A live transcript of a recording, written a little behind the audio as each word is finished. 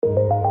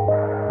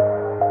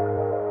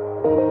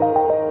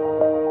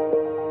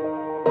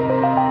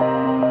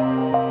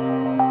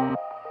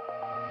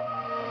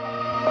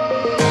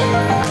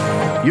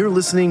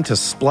listening to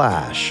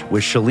Splash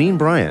with Shalene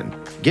Bryan.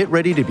 Get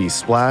ready to be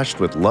splashed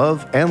with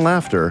love and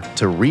laughter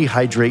to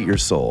rehydrate your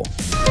soul.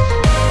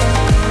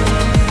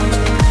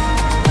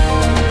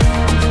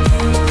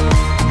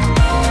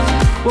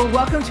 Well,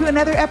 welcome to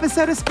another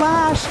episode of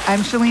Splash.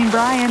 I'm Shalene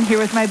Bryan here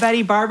with my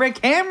buddy Barbara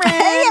Cameron.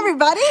 Hey,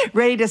 everybody.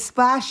 Ready to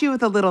splash you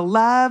with a little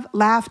love,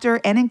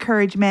 laughter, and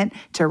encouragement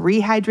to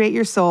rehydrate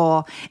your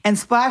soul. And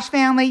Splash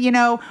family, you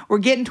know, we're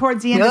getting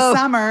towards the end of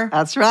summer.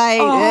 That's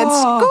right. It's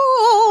school.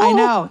 I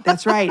know.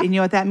 That's right. And you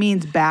know what that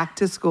means? Back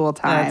to school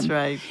time. That's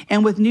right.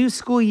 And with new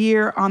school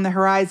year on the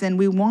horizon,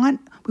 we wanted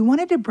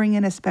to bring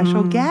in a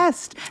special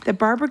guest that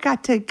Barbara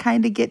got to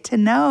kind of get to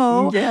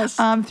know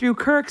through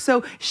Kirk.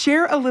 So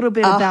share a little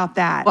bit about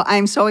that. Well,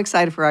 I'm so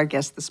excited for our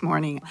guest this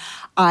morning.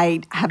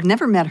 I have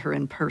never met her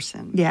in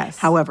person. Yes.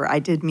 However, I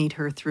did meet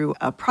her through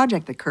a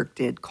project that Kirk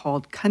did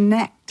called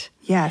Connect.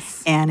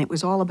 Yes. And it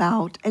was all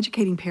about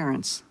educating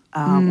parents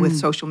with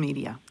social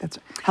media. That's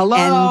right. Hello.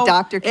 And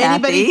Dr. Kathy.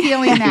 Anybody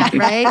feeling that,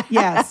 right?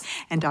 Yes.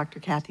 And Dr.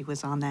 Kathy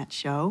was on that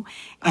show.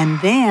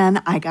 And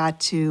then I got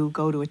to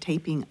go to a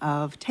taping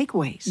of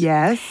Takeaways.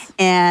 Yes.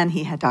 And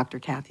he had Dr.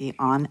 Kathy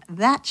on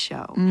that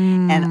show.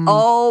 And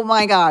oh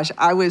my gosh,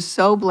 I was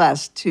so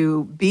blessed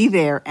to be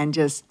there and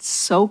just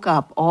soak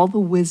up all the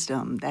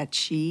wisdom that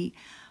she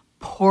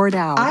poured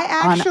out.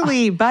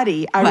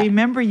 Buddy, I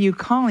remember you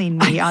calling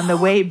me on the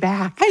way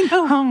back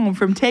home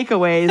from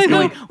Takeaways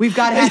going, we've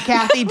got to have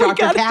Kathy,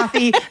 Dr.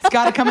 Kathy. It's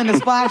got to come in the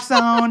Splash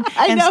Zone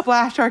and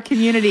splash our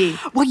community.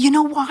 Well, you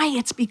know why?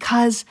 It's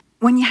because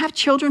when you have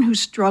children who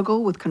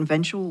struggle with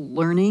conventional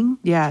learning,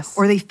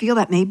 or they feel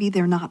that maybe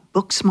they're not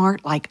book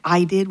smart like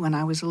I did when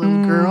I was a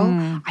little girl,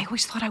 I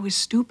always thought I was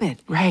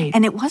stupid. Right.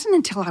 And it wasn't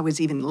until I was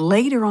even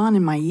later on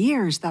in my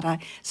years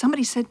that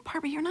somebody said,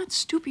 Barbara, you're not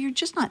stupid, you're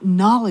just not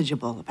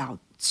knowledgeable about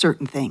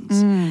certain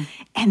things.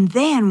 And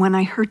then when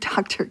I heard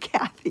Dr.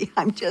 Kathy,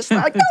 I'm just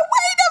like, no,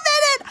 wait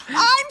a minute,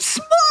 I'm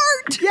smart.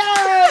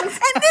 Yes.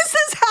 And this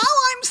is how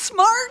I'm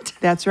smart.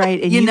 That's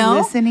right. And you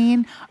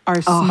listening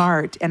are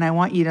smart. And I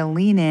want you to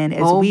lean in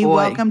as we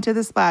welcome to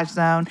the Splash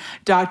Zone,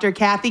 Dr.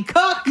 Kathy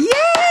Cook. Yay!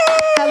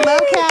 Hello,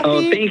 Kathy.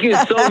 Oh, thank you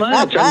so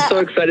much. I'm so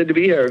excited to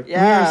be here.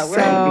 Yeah, we're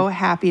so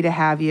happy to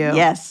have you.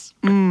 Yes.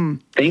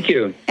 Thank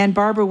you. And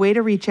Barbara, way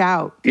to reach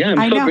out. Yeah,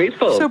 I'm so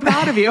grateful. So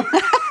proud of you.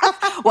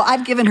 Well,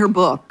 I've given her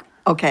book,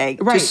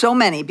 to so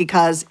many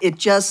because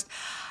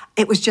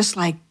it was just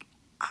like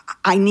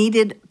I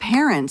needed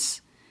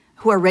parents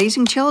who are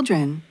raising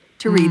children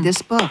to read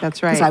this book.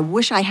 That's right. Because I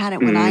wish I had it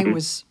when I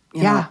was a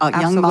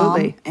young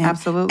mom.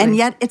 Absolutely. And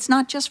yet it's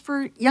not just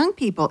for young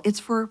people. It's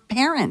for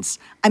parents.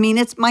 I mean,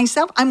 it's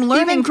myself. I'm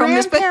learning even from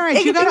this.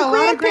 Grandparents. You got a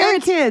lot of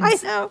grandkids. I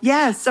know.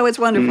 Yes. So it's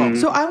wonderful.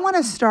 So I want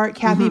to start,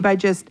 Kathy, by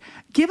just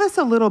give us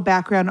a little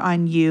background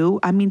on you.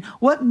 I mean,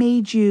 what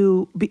made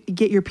you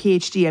get your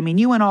PhD? I mean,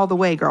 you went all the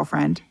way,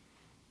 girlfriend.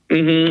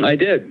 I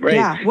did, right.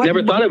 Yeah.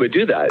 Never thought I would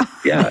do that.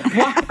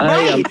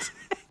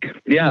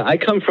 Yeah. I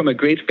come from a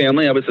great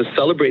family. I was a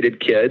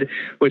celebrated kid,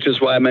 which is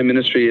why my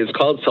ministry is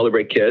called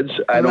Celebrate Kids.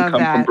 I don't come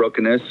from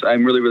brokenness.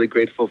 I'm really, really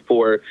grateful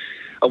for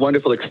a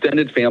wonderful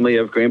extended family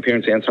of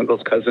grandparents, aunts,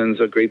 uncles, cousins,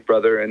 a great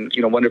brother, and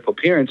wonderful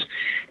parents.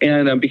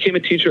 And became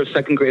a teacher of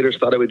second graders,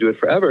 thought I would do it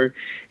forever,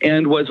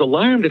 and was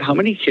alarmed at how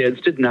many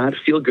kids did not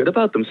feel good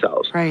about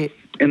themselves. Right.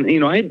 And,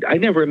 I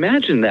never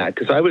imagined that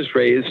because I was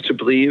raised to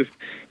believe,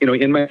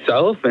 in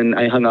myself, and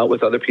I hung out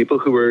with other people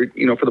who were,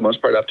 for the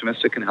most part,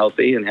 optimistic and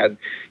healthy and had,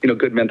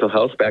 good mental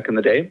health back in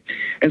the day.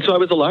 And so I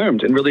was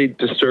alarmed and really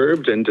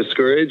disturbed and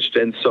discouraged,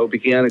 and so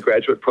began a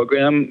graduate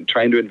program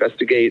trying to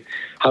investigate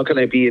how can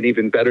I be an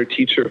even better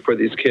teacher for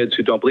these kids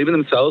who don't believe in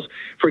themselves,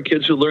 for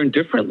kids who learn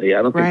differently.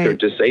 I don't think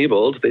they're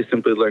disabled. They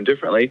simply learn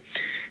differently.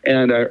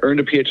 And I earned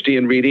a PhD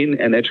in reading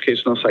and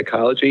educational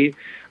psychology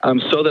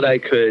so that I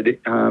could,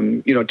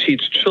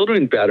 teach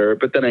children better.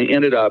 But then I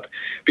ended up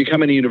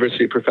becoming a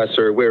university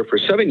professor where for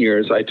 7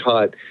 years I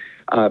taught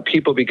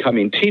people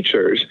becoming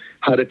teachers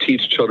how to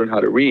teach children how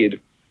to read.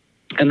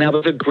 And that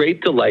was a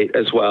great delight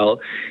as well.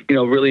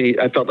 Really,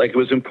 I felt like it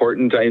was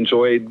important. I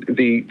enjoyed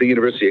the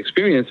university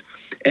experience.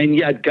 And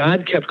yet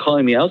God kept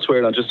calling me elsewhere.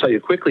 And I'll just tell you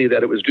quickly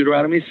that it was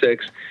Deuteronomy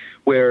 6,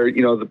 where,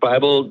 the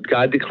Bible,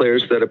 God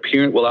declares that a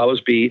parent will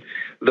always be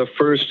the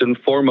first and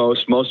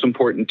foremost, most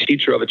important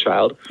teacher of a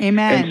child.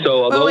 Amen. And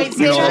so, although,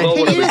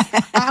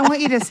 I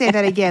want you to say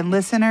that again.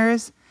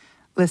 Listeners,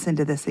 listen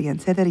to this again.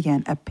 Say that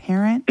again. A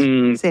parent,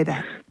 say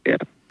that.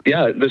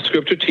 Yeah, the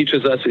scripture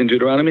teaches us in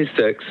Deuteronomy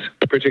 6,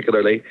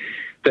 particularly,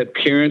 that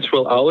parents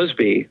will always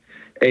be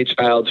a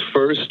child's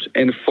first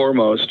and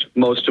foremost,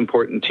 most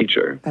important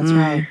teacher. That's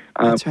right.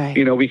 That's right.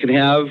 We can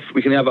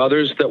have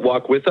others that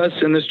walk with us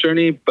in this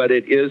journey, but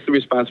it is the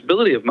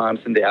responsibility of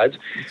moms and dads.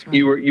 Right.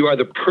 You are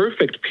the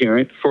perfect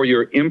parent for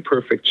your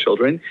imperfect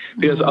children,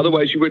 because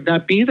otherwise you would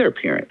not be their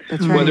parent.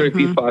 That's right. Whether it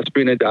be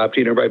fostering,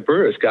 adopting, or by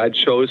birth, God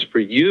chose for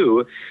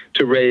you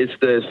to raise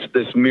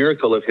this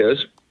miracle of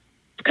His.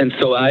 And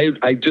so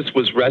I just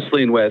was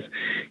wrestling with,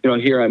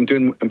 here I'm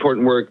doing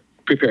important work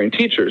preparing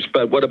teachers.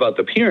 But what about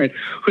the parent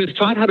who's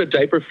taught how to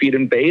diaper, feed,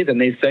 and bathe,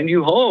 and they send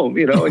you home,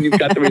 and you've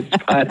got the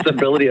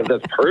responsibility of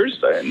this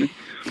person.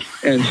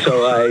 And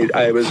so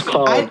I was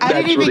called. I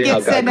didn't even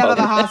get sent out of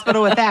the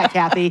hospital with that,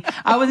 Kathy.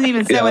 I wasn't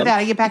even sent with that.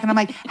 I get back and I'm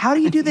like, how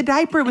do you do the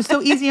diaper? It was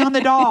so easy on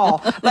the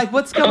doll. Like,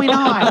 what's going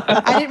on?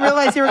 I didn't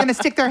realize they were going to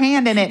stick their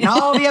hand in it and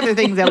all the other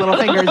things that little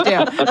fingers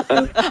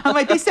do. I'm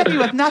like, they sent me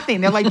with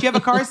nothing. They're like, do you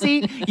have a car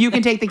seat? You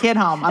can take the kid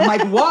home. I'm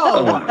like,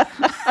 whoa.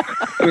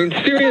 I mean,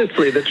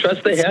 seriously, the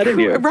trust they had in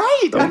you.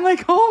 Right. I'm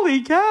like,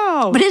 holy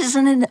cow. But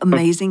isn't it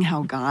amazing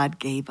how God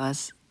gave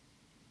us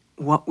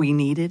what we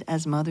needed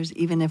as mothers,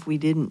 even if we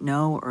didn't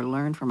know or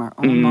learn from our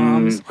own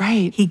moms?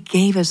 Right. He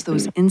gave us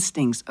those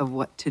instincts of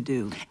what to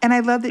do. And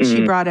I love that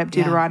she brought up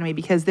Deuteronomy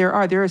because there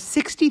are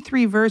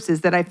 63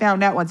 verses that I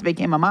found out once I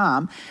became a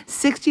mom,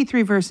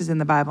 63 verses in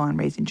the Bible on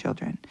raising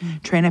children.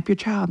 Train up your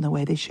child in the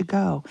way they should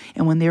go.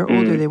 And when they're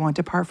older, they won't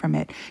depart from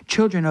it.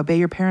 Children, obey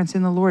your parents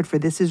in the Lord, for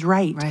this is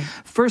right.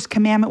 First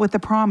commandment with the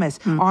promise,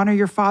 honor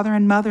your father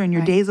and mother, and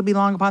your days will be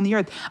long upon the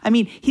earth. I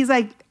mean, he's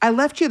like, I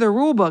left you the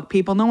rule book,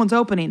 people. No one's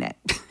opening it.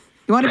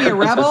 You want to be a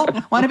rebel?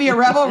 Want to be a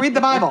rebel? Read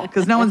the Bible,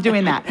 because no one's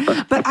doing that.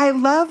 But I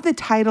love the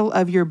title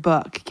of your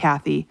book,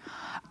 Kathy,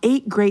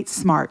 8 Great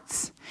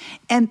Smarts.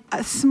 And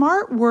a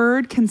smart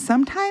word can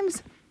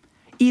sometimes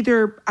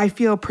either, I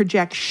feel,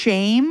 project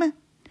shame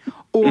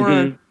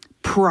or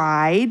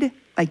pride.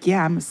 Like,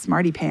 yeah, I'm a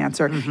smarty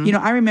pants. Or,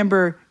 I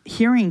remember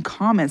hearing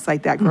comments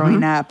like that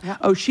growing up. Yeah.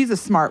 Oh, she's a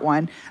smart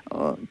one.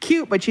 Oh,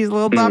 cute, but she's a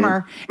little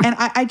dumber. And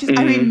I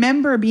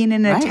remember being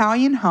in an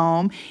Italian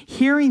home,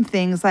 hearing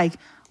things like,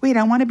 wait,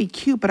 I want to be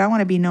cute, but I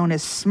want to be known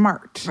as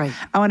smart. Right.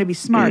 I want to be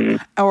smart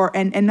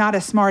and not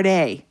a smart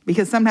A,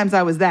 because sometimes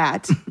I was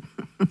that.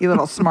 You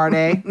little smart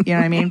A, you know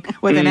what I mean?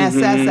 With an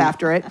SS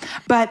after it.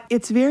 But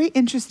it's very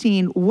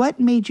interesting. What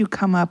made you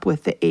come up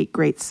with the 8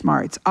 Great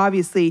Smarts?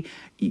 Obviously,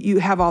 you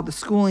have all the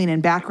schooling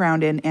and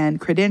background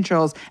and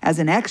credentials as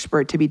an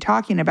expert to be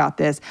talking about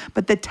this,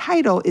 but the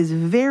title is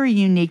very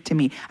unique to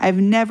me.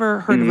 I've never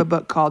heard of a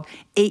book called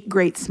 8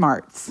 Great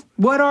Smarts.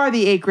 What are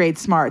the 8 Great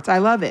Smarts? I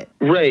love it.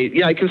 Right.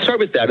 Yeah, I can start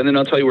with that, and then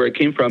I'll tell you where it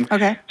came from.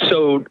 Okay.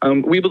 So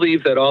we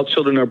believe that all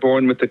children are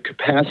born with the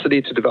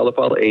capacity to develop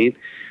all 8.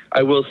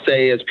 I will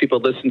say, as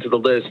people listen to the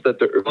list, that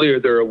the earlier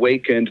they're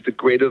awakened, the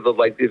greater the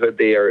likelihood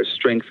they are a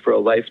strength for a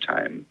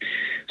lifetime.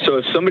 So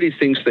if somebody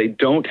thinks they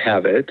don't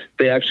have it,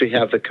 they actually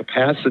have the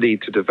capacity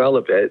to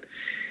develop it.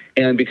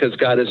 And because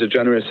God is a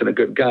generous and a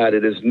good God,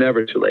 it is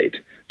never too late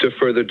to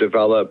further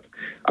develop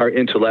our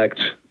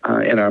intellect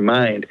and our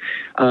mind.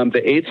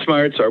 The 8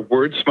 smarts are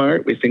word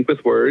smart, we think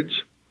with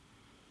words.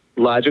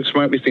 Logic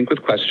smart, we think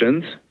with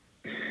questions.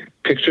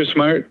 Picture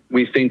smart,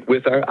 we think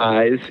with our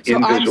eyes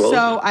in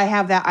visuals. I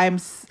have that. I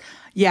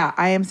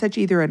am such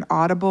either an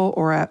audible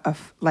or a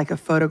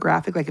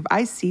photographic. Like if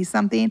I see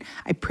something,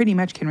 I pretty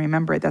much can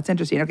remember it. That's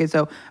interesting. Okay,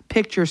 so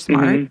picture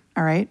smart.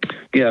 All right.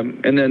 Yeah,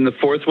 and then the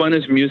 4th one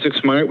is music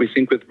smart. We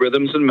think with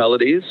rhythms and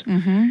melodies.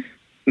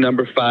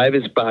 Number 5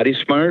 is body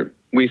smart.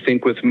 We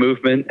think with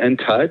movement and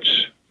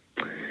touch.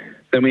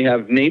 Then we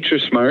have nature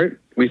smart.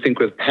 We think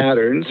with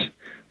patterns.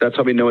 That's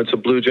how we know it's a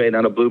blue jay,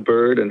 not a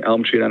bluebird, an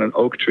elm tree, not an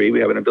oak tree. We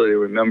have an ability to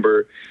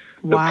remember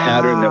the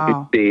pattern that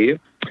we see.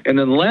 And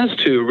then the last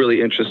 2 are really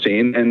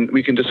interesting, and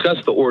we can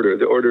discuss the order.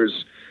 The order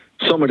is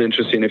somewhat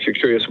interesting if you're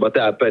curious about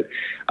that. But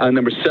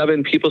number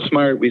 7, people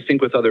smart, we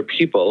think with other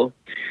people.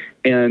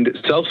 And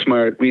self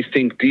smart, we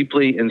think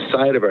deeply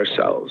inside of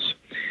ourselves.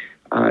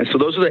 So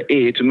those are the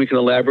 8, and we can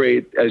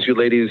elaborate as you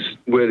ladies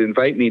would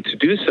invite me to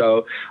do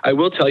so. I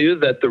will tell you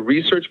that the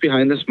research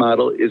behind this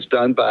model is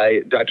done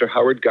by Dr.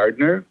 Howard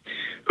Gardner,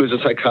 who's a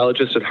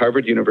psychologist at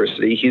Harvard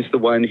University. He's the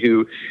one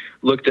who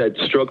looked at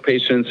stroke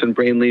patients and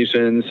brain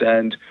lesions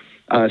and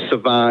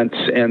savants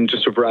and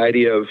just a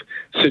variety of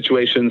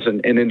situations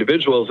and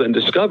individuals and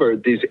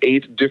discovered these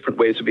 8 different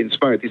ways of being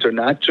smart. These are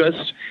not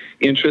just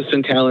interests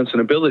and talents and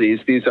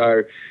abilities. These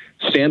are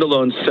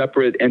standalone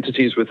separate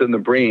entities within the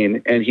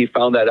brain, and he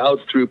found that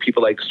out through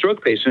people like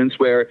stroke patients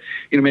where,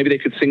 maybe they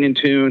could sing in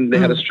tune, they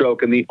had a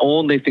stroke, and the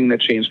only thing that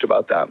changed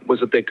about them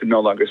was that they could no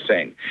longer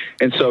sing.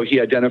 And so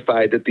he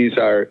identified that these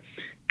are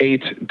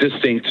 8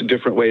 distinct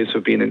different ways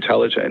of being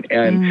intelligent.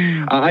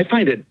 And I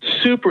find it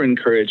super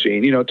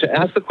encouraging, to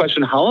ask the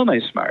question, how am I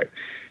smart?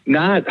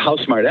 Not how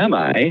smart am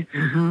I,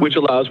 which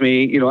allows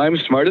me, I'm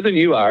smarter than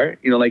you are,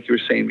 like you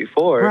were saying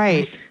before.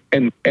 Right.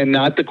 And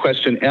not the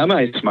question, am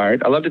I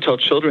smart? I love to tell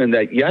children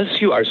that,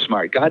 yes, you are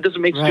smart. God doesn't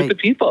make stupid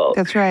people.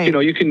 That's right.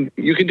 You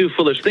can do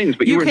foolish things,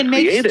 but you weren't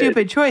created. You can make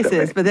stupid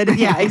choices, but then,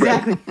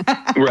 exactly.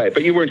 Right,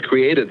 but you weren't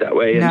created that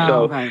way.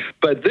 And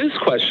but this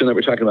question that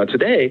we're talking about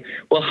today,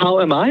 well, how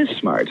am I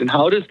smart? And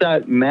how does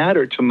that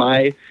matter to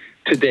my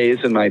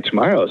todays and my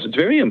tomorrows? It's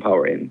very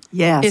empowering.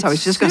 Yes, I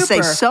was just going to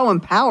say, so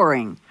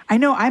empowering. I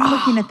know, I'm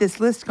looking at this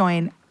list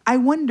going, I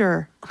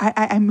wonder,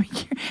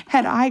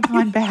 had I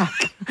gone back,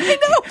 I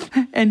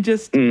know, and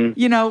just,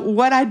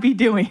 what I'd be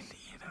doing.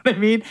 what I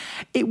mean?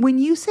 When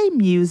you say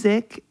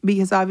music,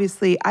 because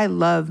obviously I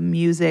love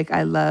music,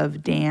 I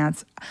love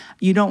dance.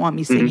 You don't want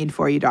me singing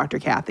for you, Dr.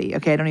 Kathy.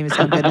 Okay, I don't even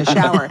sound good in the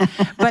shower.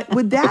 But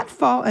would that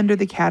fall under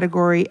the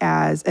category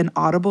as an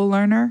audible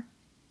learner?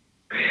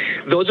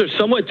 Those are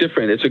somewhat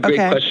different. It's a great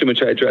question,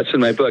 which I address in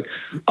my book.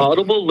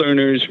 Audible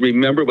learners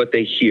remember what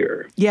they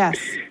hear. Yes.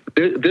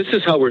 This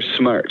is how we're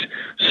smart.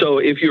 So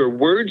if you're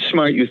word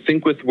smart, you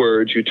think with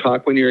words, you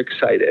talk when you're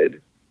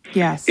excited.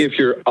 Yes. If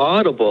you're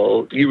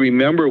audible, you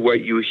remember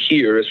what you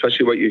hear,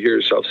 especially what you hear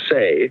yourself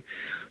say.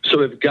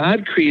 So if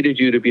God created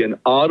you to be an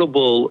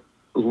audible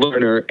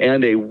learner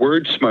and a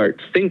word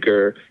smart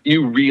thinker,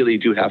 you really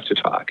do have to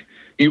talk.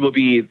 You will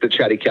be the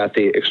Chatty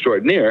Cathy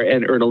extraordinaire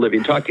and earn a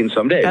living talking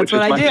someday, That's which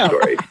what is my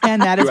story.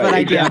 And that is what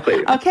I do.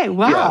 Exactly. Okay,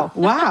 wow,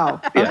 Yeah.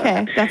 wow. Yeah.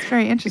 Okay, that's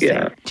very interesting.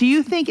 Yeah. Do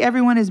you think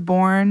everyone is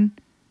born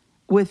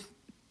with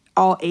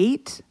all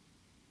 8?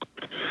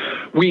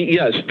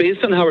 Yes,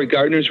 based on Howard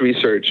Gardner's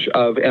research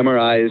of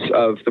MRIs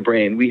of the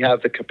brain, we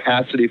have the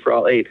capacity for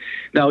all 8.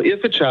 Now,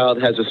 if a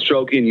child has a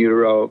stroke in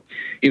utero,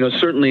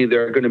 certainly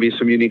there are going to be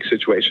some unique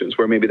situations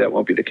where maybe that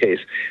won't be the case.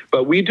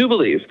 But we do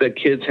believe that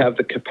kids have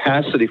the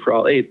capacity for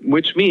all 8,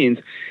 which means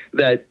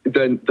that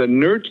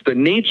the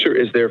nature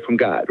is there from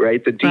God,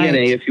 right? The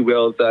DNA, if you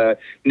will, the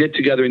knit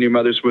together in your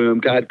mother's womb,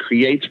 God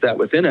creates that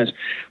within us.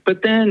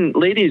 But then,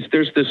 ladies,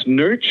 there's this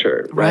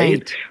nurture,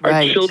 right?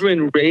 Are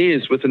children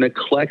raised with an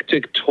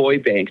eclectic toy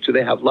bank? Do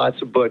they have lots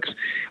of books?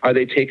 Are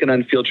they taken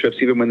on field trips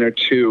even when they're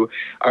 2?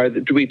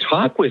 Do we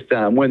talk with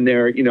them when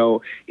they're,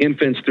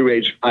 infants through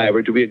age 5,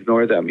 or do we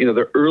ignore them?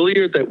 The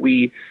earlier that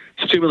we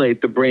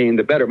stimulate the brain,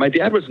 the better. My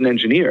dad was an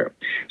engineer.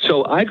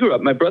 So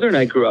my brother and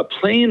I grew up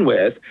playing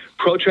with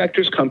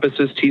protractors,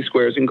 compasses,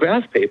 T-squares, and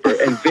graph paper,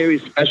 and very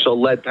special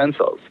lead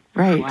pencils.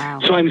 Right. Wow.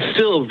 So I'm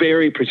still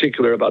very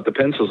particular about the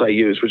pencils I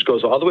use, which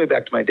goes all the way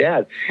back to my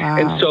dad. Wow.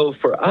 And so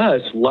for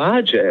us,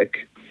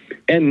 logic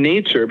and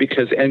nature,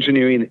 because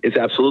engineering is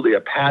absolutely a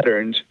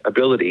patterned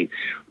ability.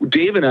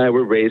 Dave and I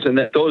were raised, and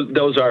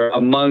those are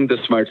among the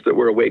smarts that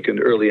were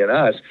awakened early in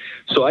us.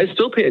 So I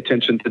still pay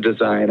attention to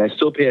design. I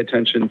still pay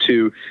attention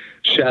to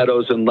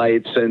shadows and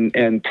lights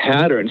and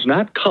patterns,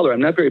 not color.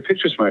 I'm not very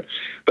picture smart,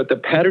 but the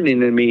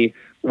patterning in me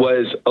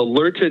was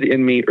alerted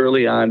in me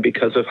early on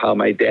because of how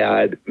my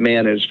dad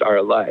managed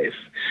our life.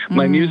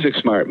 My music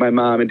smart, my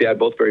mom and dad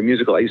both very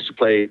musical. I used to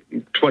play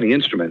 20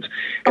 instruments,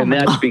 and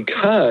that's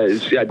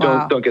because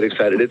don't get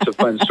excited. It's a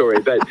fun story,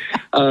 but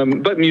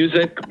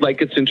music,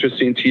 like it's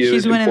interesting to you.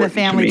 She's winning the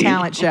family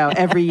talent show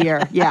every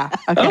year. Yeah.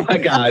 Okay. Oh my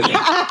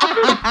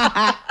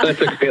gosh,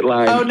 that's a great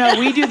line. Oh no,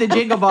 we do the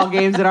jingle ball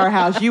games at our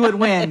house. You would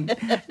win,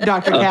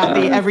 Dr.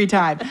 Kathy, every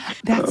time.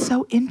 That's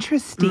so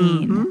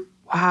interesting.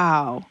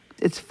 Wow.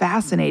 It's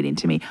fascinating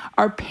to me.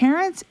 Are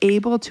parents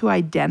able to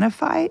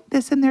identify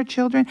this in their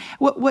children?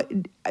 What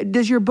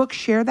does your book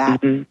share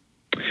that?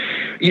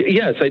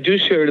 Yes, I do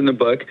share it in the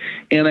book,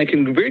 and I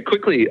can very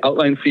quickly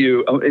outline for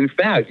you. In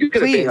fact, you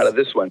get a thing out of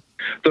this one.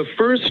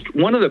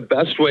 One of the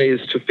best ways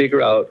to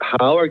figure out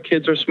how our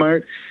kids are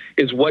smart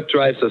is what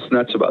drives us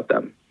nuts about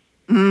them.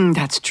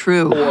 That's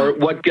true. Or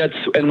what gets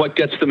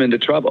them into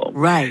trouble.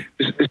 Right.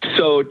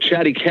 So,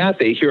 Chatty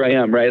Cathy, here I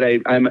am,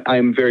 right?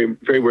 I'm very,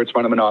 very word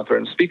smart. I'm an author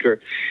and speaker,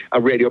 a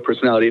radio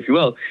personality, if you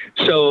will.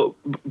 So,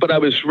 but I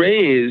was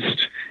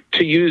raised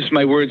to use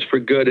my words for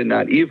good and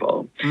not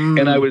evil.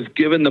 And I was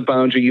given the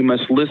boundary, you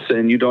must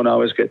listen, you don't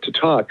always get to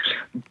talk.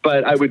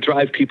 But I would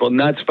drive people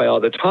nuts by all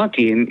the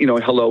talking,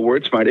 hello,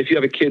 word smart. If you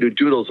have a kid who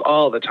doodles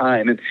all the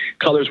time and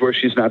colors where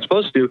she's not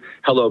supposed to,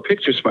 hello,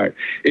 picture smart.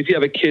 If you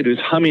have a kid who's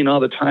humming all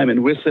the time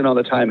and whistling all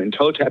the time and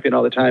toe tapping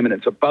all the time and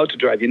it's about to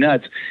drive you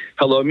nuts,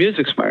 hello,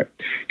 music smart.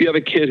 You have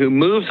a kid who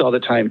moves all the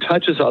time,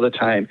 touches all the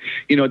time,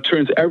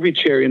 turns every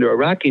chair into a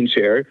rocking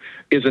chair,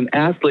 is an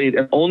athlete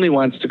and only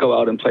wants to go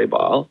out and play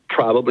ball,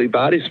 probably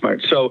body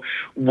smart. So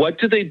what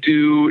do they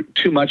do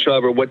too much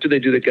of, or what do they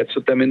do that gets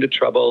them into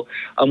trouble?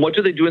 What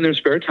do they do in their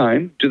spare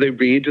time? Do they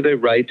read? Do they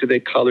write? Do they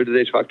color? Do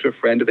they talk to a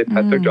friend? Do they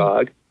pet their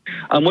dog?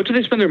 What do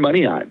they spend their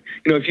money on?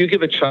 If you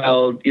give a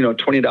child,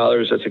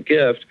 $20 as a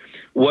gift,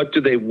 what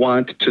do they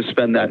want to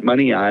spend that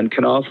money on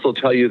can also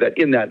tell you that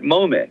in that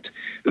moment,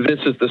 this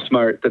is the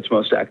smart that's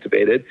most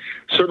activated.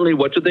 Certainly,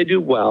 what do they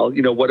do well?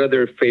 What are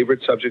their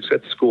favorite subjects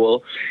at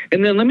school?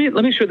 And then let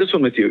me share this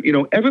one with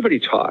you. Everybody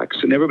talks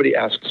and everybody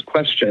asks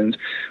questions,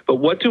 but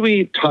what do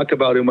we talk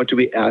about and what do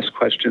we ask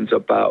questions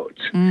about?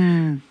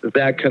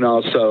 That can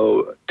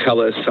also tell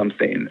us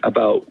something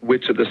about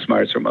which of the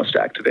smarts are most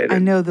activated. I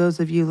know those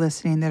of you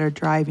listening that are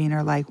driving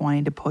are like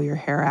wanting to pull your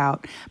hair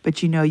out,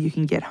 but you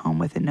can get home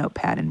with a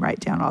notepad and write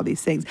down all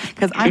these things,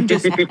 because I'm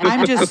just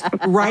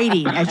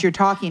writing as you're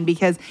talking,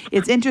 because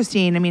it's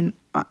interesting. I mean,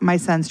 my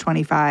son's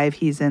 25.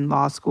 He's in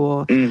law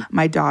school.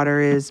 My daughter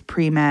is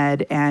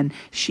pre-med, and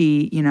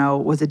she,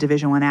 was a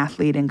Division I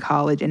athlete in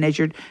college. And as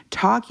you're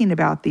talking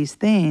about these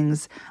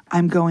things,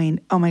 I'm going,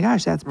 oh my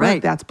gosh, that's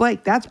Brooke, that's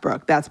Blake, that's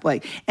Brooke, that's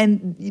Blake.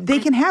 And they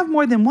can have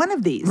more than one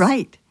of these.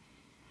 Right.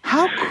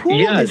 How cool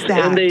Yes, is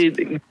that?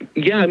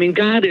 and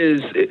God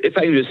is, if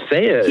I can just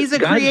say it, He's a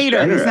God's creator.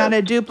 generous. He's not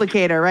a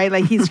duplicator, right?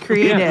 Like he's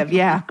creative.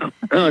 yeah.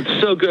 Oh,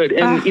 it's so good.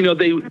 And,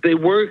 they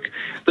work,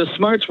 the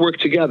smarts work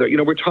together.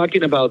 We're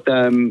talking about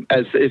them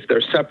as if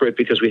they're separate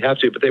because we have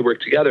to, but they work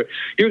together.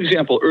 Your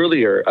example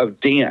earlier of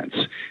dance.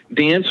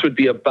 Dance would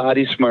be a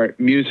body smart,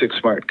 music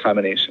smart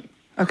combination.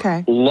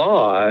 Okay.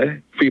 Law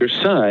for your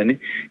son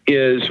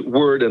is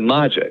word and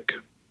logic.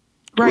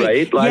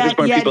 Right.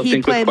 Yet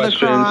he played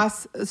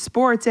lacrosse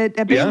sports at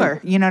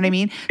Baylor. You know what I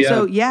mean? Yeah.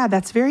 So,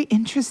 that's very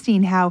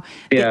interesting how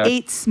the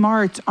 8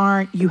 smarts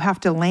aren't, you have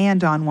to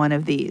land on one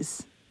of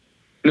these.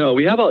 No,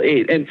 we have all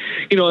 8. And,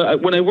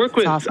 when I work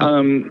with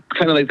awesome.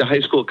 kind of like the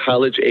high school,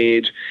 college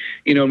age,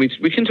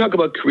 we can talk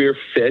about career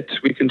fit.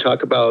 We can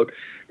talk about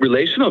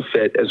relational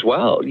fit as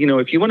well.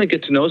 If you want to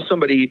get to know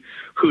somebody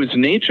who's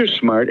nature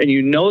smart, and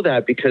you know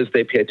that because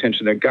they pay attention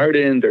to their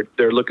garden,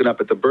 they're looking up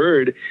at the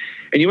bird,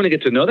 and you want to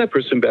get to know that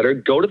person better,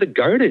 go to the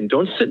garden.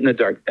 Don't sit in the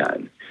dark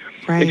den.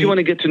 Right. If you want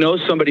to get to know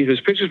somebody who's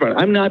picture smart,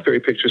 I'm not very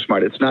picture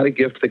smart. It's not a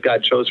gift that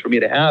God chose for me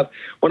to have.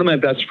 One of my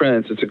best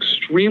friends is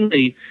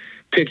extremely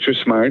picture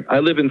smart. I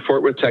live in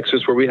Fort Worth,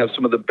 Texas, where we have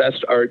some of the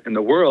best art in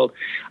the world.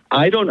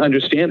 I don't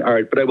understand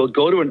art, but I will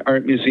go to an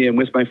art museum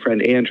with my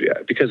friend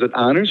Andrea because it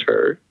honors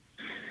her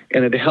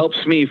and it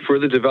helps me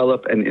further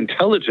develop an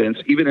intelligence,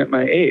 even at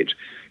my age.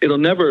 It'll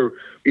never,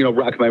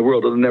 rock my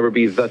world. It'll never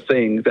be the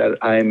thing that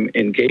I'm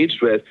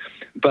engaged with,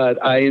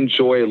 but I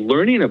enjoy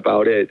learning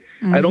about it.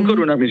 Mm-hmm. I don't go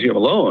to an art museum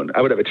alone.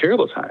 I would have a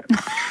terrible time.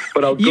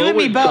 But I'll go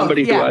with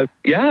somebody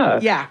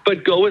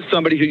but go with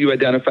somebody who you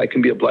identify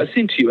can be a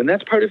blessing to you. And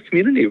that's part of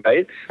community,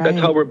 right? That's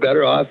how we're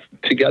better off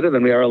together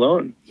than we are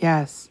alone.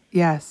 Yes.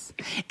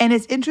 And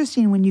it's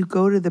interesting when you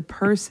go to the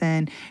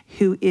person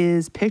who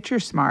is picture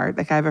smart.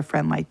 Like I have a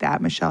friend like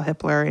that, Michelle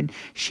Hippler, and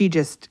she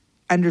just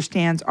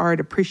understands art,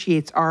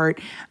 appreciates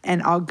art,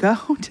 and I'll go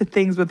to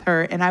things with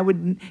her,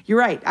 and you're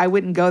right, I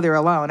wouldn't go there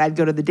alone. I'd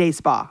go to the day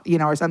spa,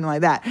 or something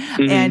like that.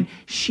 Mm-hmm. And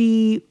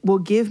she will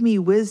give me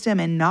wisdom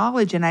and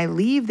knowledge, and I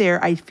leave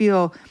there, I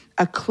feel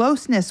a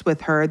closeness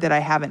with her that I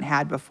haven't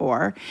had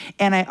before.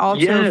 And I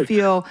also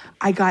feel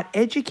I got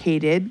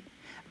educated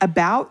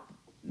about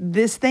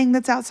this thing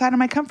that's outside of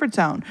my comfort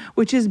zone,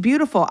 which is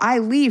beautiful. I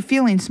leave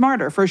feeling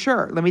smarter for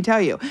sure, let me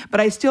tell you. But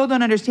I still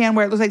don't understand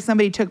where it looks like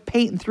somebody took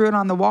paint and threw it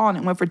on the wall and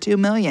it went for $2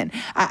 million.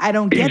 I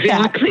don't get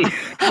that.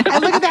 I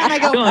look at that and I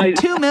go,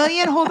 $2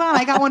 million? Hold on,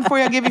 I got one for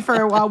you. I'll give you for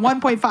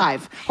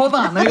 1.5. Hold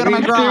on, let me go to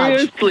my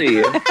garage.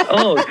 Seriously.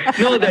 Oh,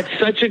 no, that's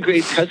such a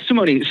great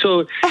testimony.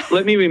 So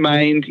let me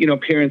remind,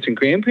 parents and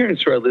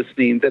grandparents who are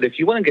listening that if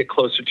you want to get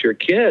closer to your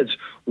kids,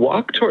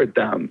 walk toward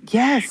them.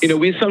 Yes.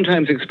 We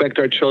sometimes expect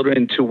our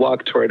children to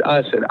walk toward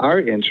us and our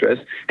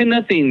interests, and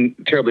nothing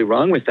terribly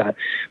wrong with that.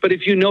 But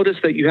if you notice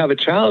that you have a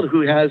child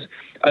who has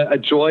a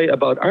joy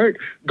about art,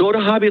 go to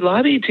Hobby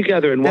Lobby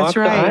together and walk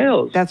the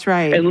aisles. That's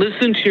right. And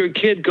listen to your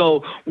kid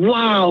go,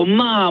 wow,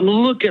 Mom,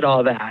 look at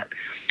all that.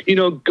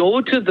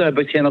 Go to the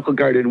botanical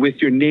garden with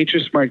your nature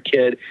smart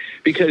kid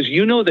because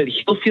you know that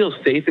he'll feel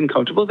safe and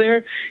comfortable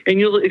there and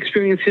you'll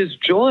experience his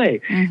joy.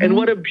 Mm-hmm. And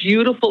what a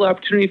beautiful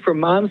opportunity for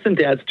moms and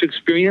dads to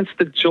experience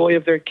the joy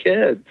of their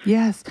kids.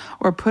 Yes.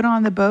 Or put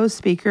on the Bose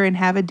speaker and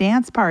have a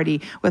dance party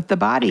with the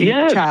body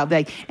child.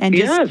 And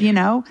just,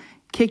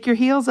 kick your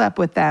heels up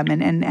with them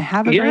and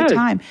have a great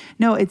time.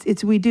 No,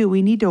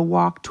 we need to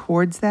walk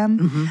towards them.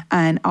 Mm-hmm.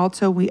 And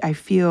also I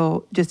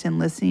feel just in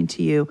listening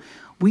to you,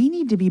 we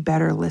need to be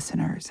better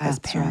listeners as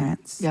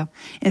parents. Right. Yep.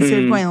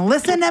 Instead of going,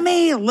 listen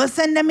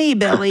to me,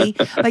 Billy.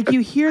 Like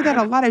you hear that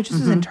a lot. I just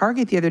was in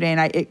Target the other day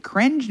and it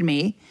cringed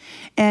me.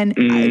 And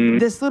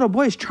this little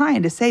boy is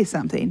trying to say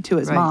something to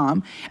his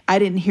mom. I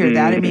didn't hear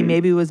that. I mean,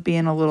 maybe he was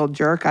being a little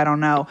jerk. I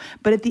don't know.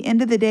 But at the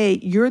end of the day,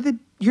 you're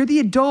the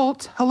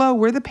adult. Hello,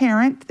 we're the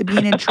parent, the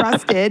being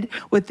entrusted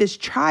with this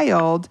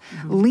child.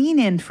 Lean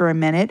in for a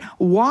minute,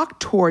 walk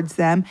towards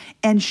them,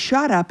 and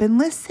shut up and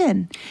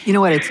listen. You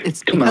know what?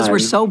 It's because we're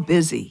so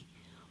busy.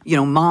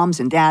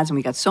 Moms and dads, and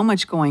we got so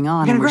much going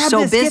on, and we're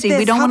so busy,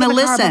 we don't want to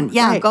listen.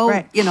 Right.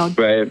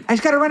 I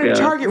just got to run to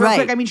Target real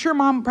quick. I mean, sure,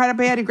 Mom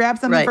probably had to grab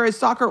something for his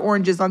soccer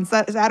oranges on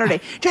Saturday.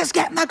 Just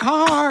get in the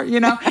car,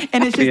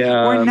 And it's just,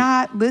 we're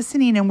not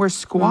listening, and we're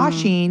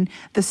squashing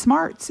the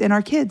smarts in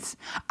our kids.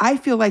 I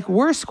feel like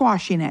we're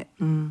squashing it.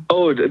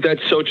 Oh,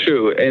 that's so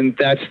true. And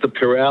that's the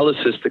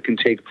paralysis that can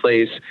take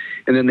place.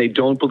 And then they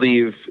don't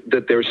believe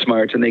that they're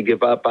smart, and they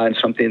give up on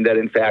something that,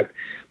 in fact,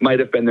 might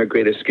have been their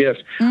greatest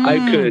gift.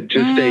 I could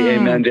just say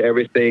amen to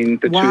everything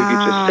the two of you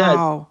just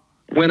said.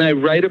 When I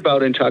write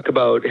about and talk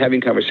about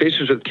having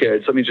conversations with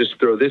kids, let me just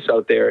throw this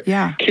out there.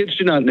 Yeah. Kids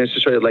do not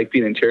necessarily like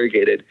being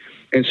interrogated.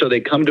 And so they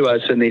come to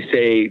us and they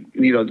say,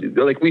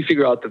 like we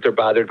figure out that they're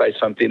bothered by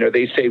something, or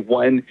they say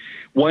one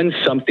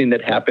something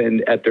that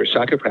happened at their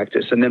soccer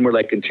practice. And then we're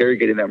like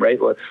interrogating them, right?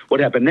 What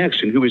happened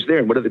next, and who was there,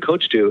 and what did the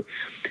coach do?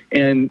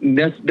 And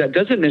that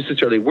doesn't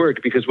necessarily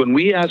work, because when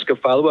we ask a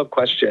follow-up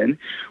question,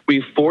 we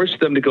force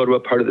them to go to a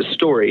part of the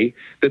story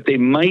that they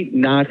might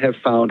not have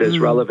found as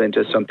relevant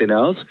as something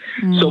else.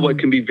 So what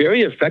can be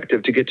very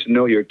effective to get to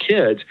know your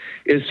kids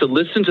is to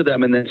listen to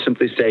them and then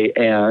simply say,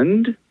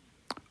 and...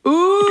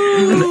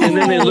 Ooh. And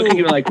then they look at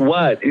you like,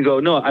 what? And you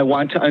go, no, I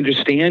want to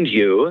understand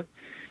you.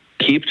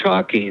 Keep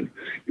talking.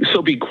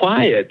 So be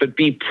quiet, but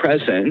be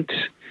present,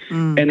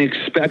 and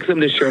expect them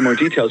to share more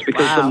details,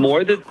 because the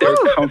more that they're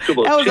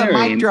comfortable sharing. That was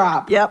a mic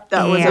drop. Yep,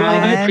 that was a mic.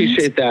 I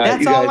appreciate that.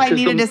 That's all I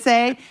needed to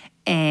say.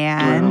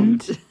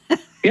 And...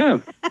 Yeah.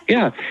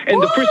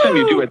 And the first time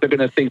you do it, they're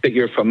going to think that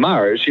you're from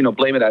Mars,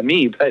 blame it on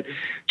me. But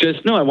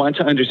just, no, I want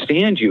to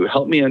understand you.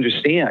 Help me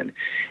understand.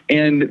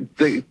 And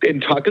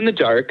talk in the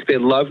dark. They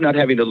love not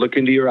having to look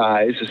into your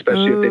eyes,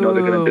 especially if they know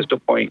they're going to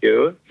disappoint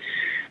you.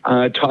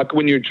 Talk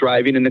when you're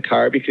driving in the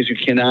car, because you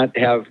cannot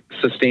have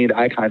sustained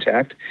eye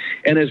contact.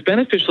 And as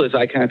beneficial as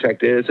eye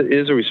contact is, it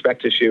is a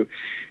respect issue.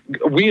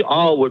 We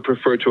all would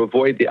prefer to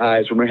avoid the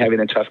eyes when we're having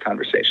a tough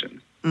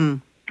conversation.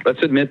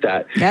 Let's admit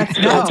that. That's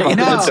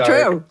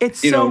true.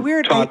 It's so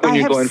weird. I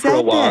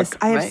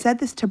have said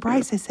this to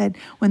Bryce. I said,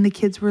 when the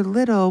kids were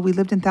little, we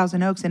lived in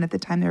Thousand Oaks, and at the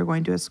time they were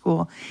going to a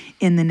school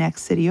in the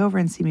next city over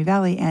in Simi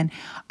Valley. And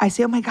I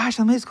say, oh my gosh,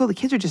 I'm at school. The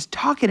kids are just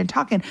talking and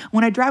talking.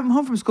 When I drive them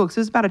home from school, because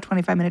it was about a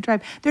 25-minute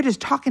drive, they're just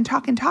talking. Yeah,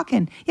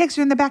 because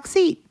they're in the back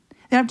seat.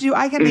 They don't have to do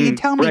eye contact. They can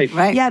tell me,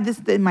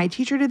 yeah, my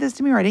teacher did this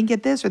to me, or I didn't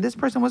get this, or this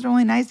person wasn't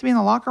really nice to me in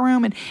the locker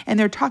room, and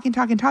they're talking,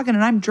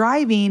 and I'm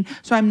driving,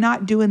 so I'm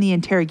not doing the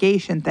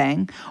interrogation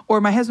thing.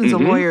 Or my husband's a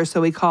lawyer,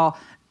 so we call,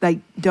 like,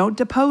 don't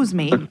depose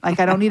me.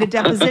 Like, I don't need a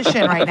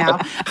deposition right now.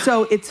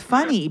 So it's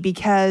funny,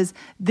 because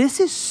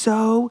this is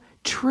so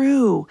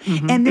true.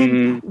 And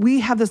then we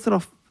have this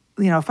little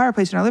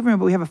fireplace in our living room,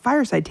 but we have a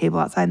fireside table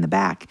outside in the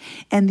back.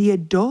 And the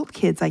adult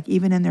kids, like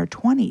even in their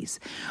 20s,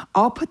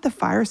 I'll put the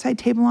fireside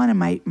table on, and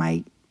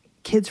my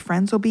kids'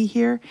 friends will be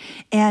here,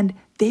 and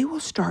they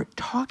will start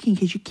talking,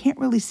 because you can't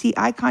really see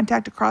eye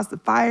contact across the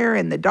fire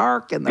and the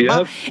dark and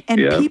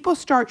people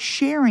start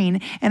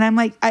sharing. And I'm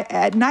like,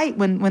 at night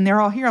when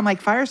they're all here, I'm like,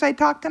 fireside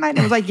talk tonight? And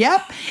it was like,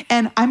 yep.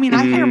 And I mean,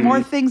 I hear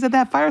more things at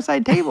that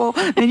fireside table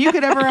than you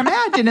could ever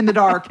imagine in the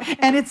dark.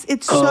 And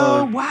it's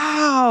so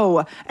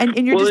wow. And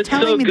you're just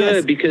telling me this. Well, it's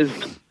so good,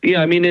 because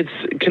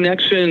it's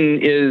connection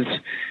is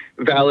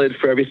valid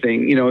for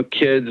everything.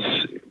 Kids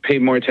pay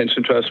more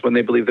attention to us when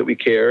they believe that we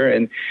care,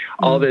 and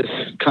all this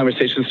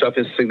conversation stuff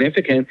is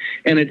significant.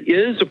 And it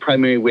is a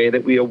primary way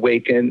that we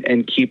awaken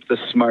and keep the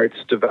smarts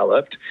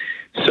developed.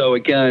 So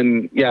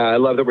again, I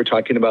love that we're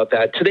talking about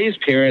that. Today's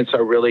parents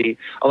are really,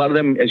 a lot of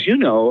them, as you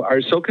know,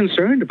 are so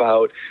concerned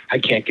about, I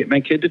can't get my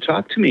kid to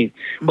talk to me.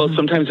 Well,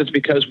 sometimes it's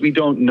because we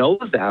don't know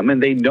them,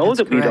 and they know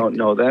that we don't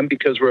know them,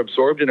 because we're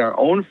absorbed in our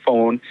own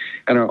phone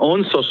and our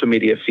own social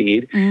media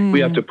feed. We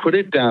have to put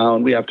it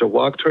down. We have to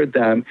walk toward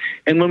them.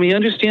 And when we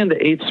understand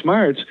the 8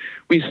 smarts,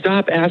 we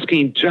stop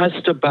asking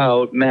just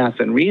about math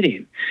and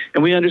reading.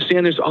 And we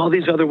understand there's all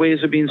these other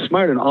ways of being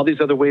smart, and all these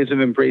other ways of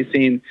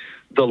embracing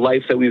the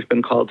life that we've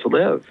been called to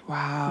live.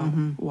 Wow.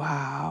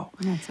 Wow.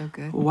 That's so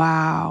good.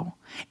 Wow.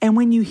 And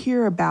when you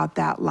hear about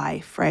that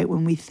life, right,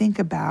 when we think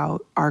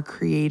about our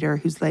Creator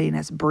who's letting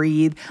us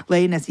breathe,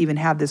 letting us even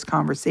have this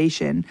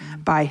conversation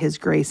by His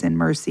grace and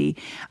mercy,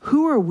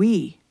 who are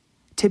we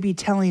to be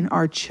telling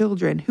our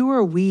children? Who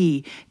are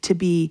we to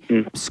be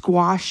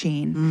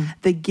squashing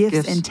the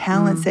gifts and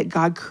talents that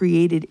God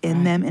created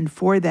in them and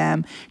for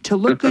them, to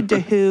look good to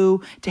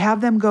who, to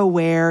have them go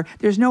where?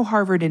 There's no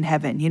Harvard in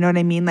heaven. You know what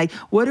I mean? Like,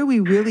 what are we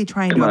really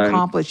trying to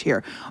accomplish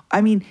here?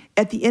 I mean,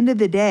 at the end of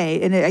the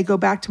day, and I go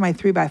back to my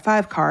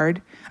 3x5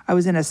 card, I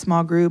was in a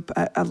small group,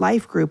 a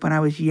life group when I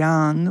was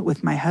young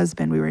with my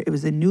husband. It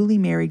was a newly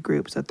married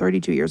group, so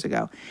 32 years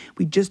ago.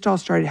 We just all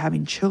started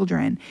having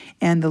children.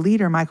 And the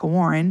leader, Michael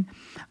Warren,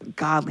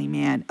 godly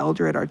man,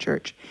 elder at our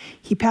church,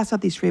 he passed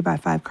out these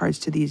 3x5 cards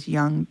to these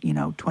young,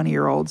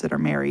 20-year-olds that are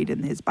married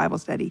in his Bible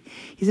study.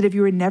 He said, if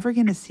you were never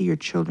going to see your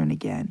children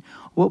again,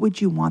 what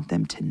would you want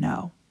them to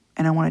know?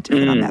 And I wanted to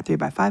fit on that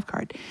 3x5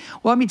 card.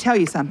 Well, let me tell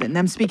you something.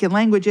 Them speaking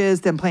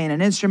languages, them playing an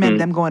instrument,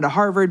 them going to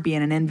Harvard,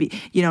 being an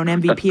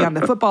MVP on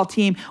the football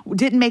team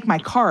didn't make my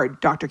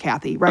card, Dr.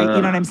 Kathy, right? You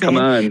know what I'm saying?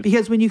 Come on.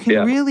 Because when you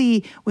can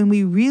when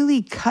we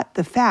really cut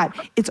the fat,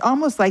 it's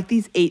almost like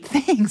these 8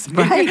 things,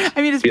 right?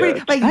 I mean, it's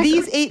pretty,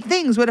 these 8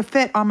 things would have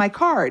fit on my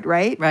card,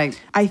 right? Right.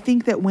 I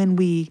think that when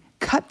we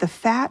cut the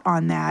fat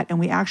on that and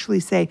we actually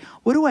say,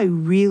 what do I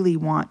really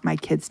want my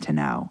kids to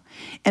know?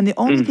 And the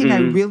only thing I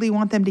really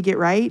want them to get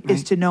right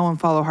is to know and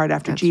follow hard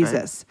after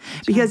Jesus.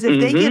 Because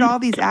if they get all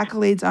these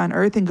accolades on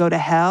earth and go to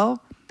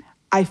hell,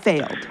 I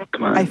failed.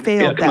 Come on. I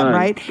failed come them, on.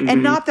 right?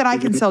 And not that I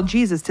can sell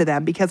Jesus to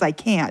them because I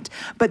can't,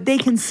 but they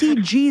can see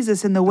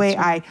Jesus in the way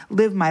I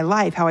live my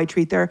life, how I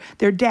treat their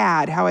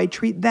dad, how I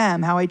treat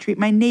them, how I treat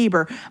my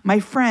neighbor, my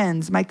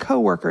friends, my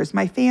coworkers,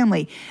 my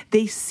family.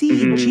 They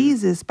see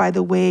Jesus by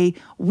the way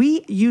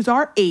we use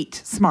our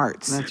 8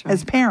 smarts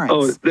as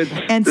parents. Oh,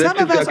 and some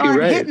of us exactly aren't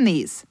right. hitting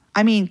these.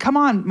 I mean, come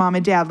on, mom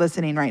and dad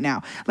listening right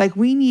now. Like,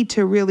 we need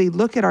to really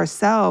look at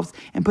ourselves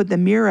and put the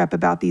mirror up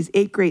about these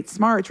 8 great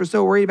smarts. We're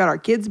so worried about our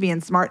kids being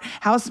smart.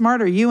 How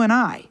smart are you and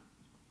I?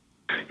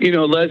 You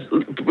know,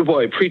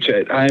 boy, preach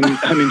it.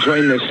 I'm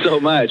enjoying this so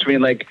much. I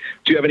mean, like,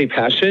 do you have any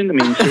passion? I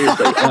mean,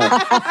 seriously,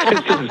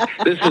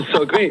 this is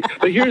so great.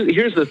 But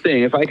here's the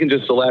thing. If I can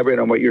just elaborate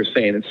on what you're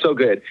saying, it's so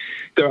good.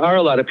 There are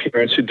a lot of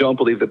parents who don't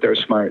believe that they're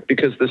smart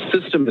because the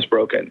system is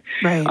broken.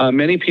 Right.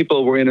 Many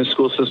people were in a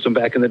school system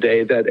back in the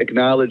day that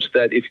acknowledged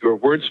that if you were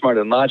word smart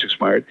and logic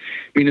smart,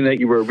 meaning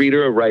that you were a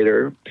reader, a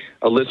writer,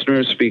 a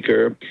listener, a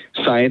speaker,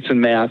 science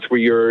and math were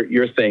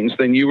your things,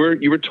 then you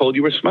were told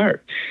you were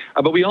smart.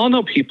 But we all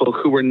know people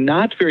who were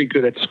not very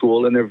good at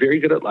school and they're very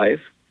good at life.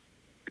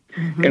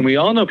 And we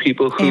all know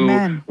people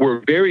who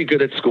were very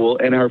good at school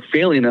and are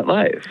failing at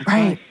life.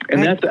 Right.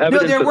 And that's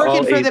evidence they're that working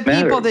all for age the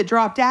people matter. that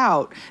dropped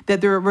out,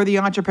 that were the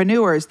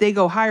entrepreneurs. They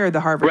go hire the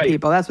Harvard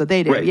people. That's what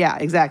they do. Right. Yeah,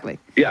 exactly.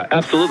 Yeah,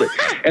 absolutely.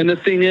 And the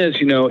thing is,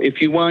 you know, if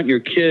you want your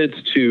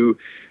kids to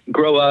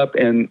grow up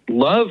and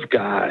love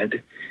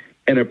God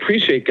and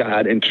appreciate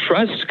God and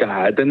trust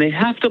God, then they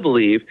have to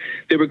believe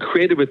they were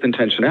created with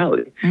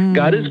intentionality.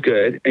 God is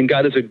good, and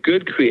God is a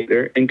good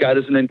creator, and God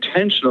is an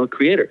intentional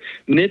creator.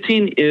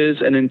 Knitting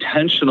is an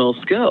intentional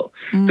skill.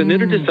 The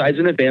knitter decides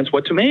in advance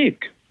what to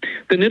make.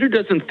 The knitter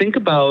doesn't think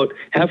about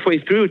halfway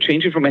through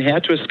changing from a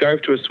hat to a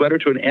scarf to a sweater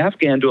to an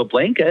afghan to a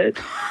blanket.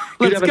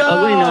 You'd have an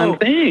ugly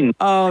non-thing.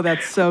 Oh,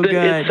 that's so good.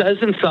 It says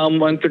in Psalm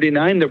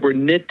 139 that we're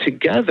knit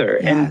together,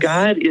 and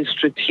God is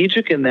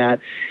strategic in that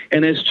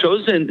and has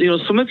chosen, you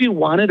know, some of you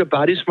wanted a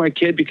body smart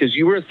kid because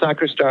you were a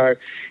soccer star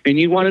and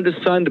you wanted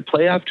a son to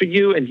play after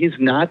you, and he's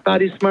not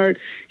body smart.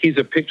 He's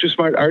a picture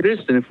smart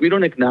artist, and if we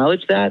don't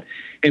acknowledge that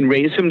and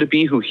raise him to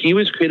be who he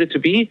was created to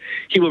be,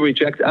 he will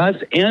reject us,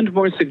 and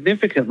more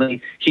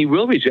significantly, he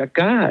will reject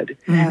God.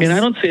 Yes. And I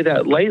don't say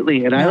that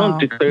lightly, and I don't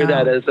declare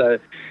that as a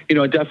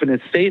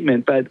definite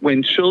statement, but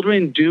when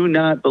children do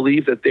not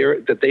believe that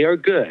they are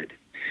good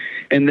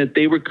and that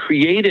they were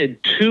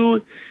created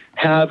to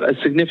have a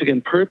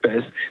significant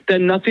purpose,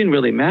 then nothing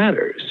really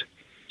matters.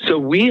 So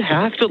we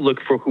have to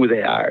look for who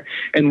they are,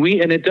 and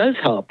it does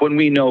help when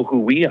we know who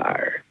we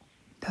are.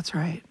 That's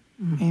right.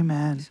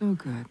 Amen. So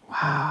good.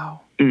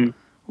 Wow.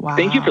 Wow.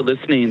 Thank you for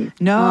listening.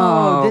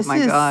 No, this my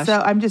is gosh.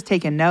 so. I'm just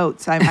taking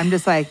notes. I'm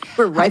just like,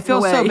 We're I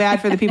feel so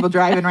bad for the people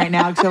driving right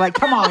now because they're like,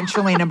 "Come on,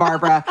 Shalene and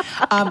Barbara."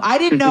 I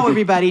didn't know,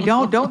 everybody.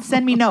 Don't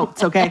send me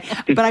notes, okay?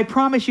 But I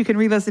promise you can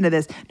re-listen to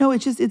this. No,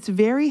 it's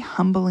very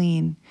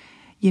humbling.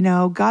 You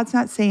know, God's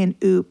not saying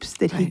 "oops"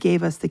 that He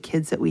gave us the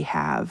kids that we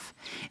have,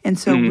 and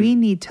so we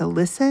need to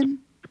listen.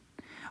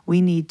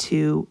 We need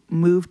to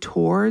move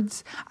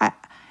towards.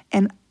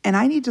 And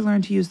I need to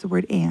learn to use the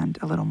word "and"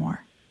 a little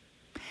more.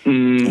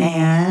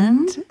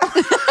 And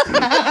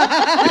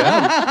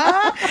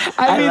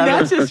I mean,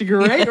 that's just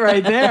great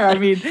right there. I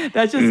mean,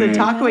 that's just a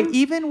talk away,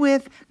 even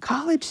with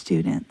college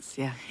students.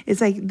 Yeah. It's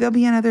like they'll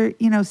be in other,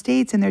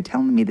 states and they're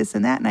telling me this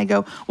and that. And I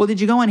go, well, did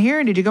you go in here?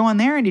 And did you go in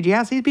there? And did you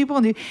ask these people?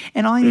 And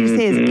all I need to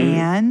say is,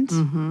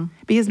 and,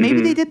 because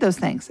maybe they did those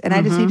things. And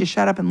I just need to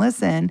shut up and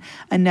listen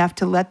enough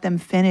to let them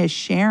finish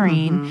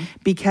sharing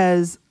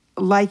because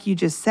like you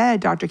just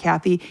said, Dr.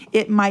 Kathy,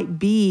 it might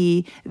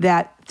be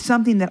that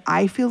something that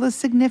I feel is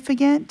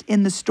significant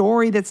in the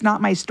story that's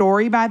not my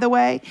story, by the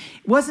way,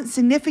 wasn't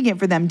significant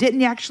for them,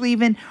 didn't actually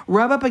even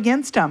rub up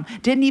against them,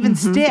 didn't even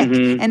stick.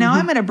 And now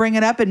I'm going to bring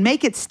it up and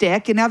make it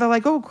stick. And now they're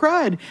like, oh,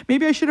 crud,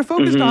 maybe I should have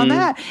focused on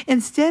that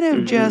instead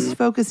of just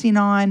focusing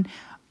on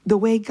the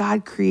way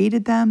God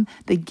created them,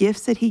 the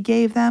gifts that He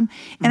gave them.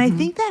 And I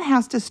think that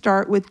has to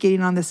start with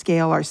getting on the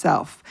scale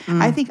ourselves.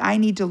 I think I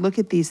need to look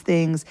at these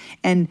things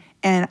and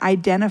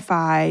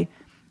identify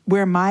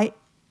where my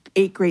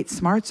 8 great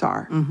smarts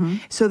are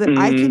so that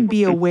I can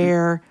be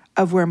aware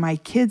of where my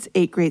kids'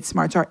 8 great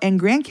smarts are and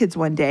grandkids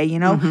one day,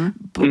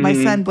 My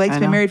son Blake's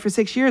been married for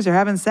 6 years. They're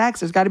having sex.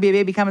 There's got to be a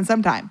baby coming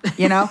sometime,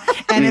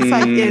 And it's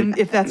like,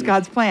 if that's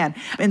God's plan.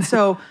 And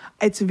so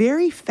it's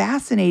very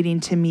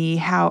fascinating to me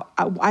how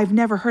I've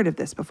never heard of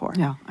this before.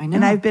 Yeah, I know.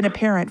 And I've been a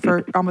parent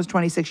for almost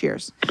 26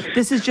 years.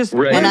 This is just,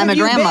 Right. where And I'm have a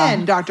you grandma.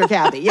 been, Dr.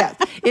 Kathy? Yes.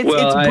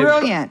 It's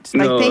brilliant.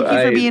 No, Thank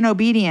you for being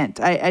obedient.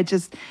 I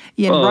just,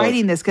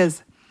 writing this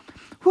because,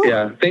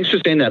 yeah, thanks for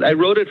saying that. I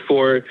wrote it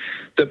for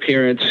the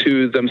parents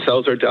who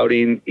themselves are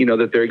doubting,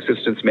 that their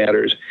existence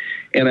matters.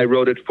 And I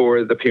wrote it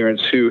for the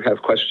parents who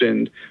have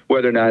questioned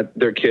whether or not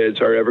their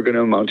kids are ever going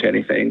to amount to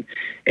anything.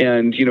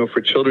 And,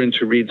 for children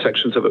to read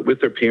sections of it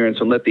with their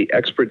parents and let the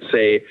experts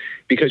say,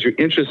 because you're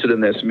interested in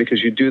this and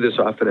because you do this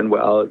often and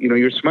well,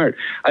 you're smart.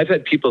 I've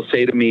had people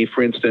say to me,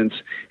 for instance,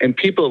 and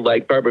people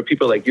like Barbara,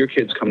 people like your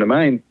kids come to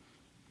mind,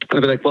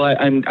 I'd be like, well,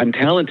 I'm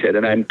talented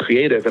and I'm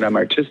creative and I'm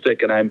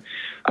artistic and I'm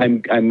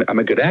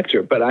a good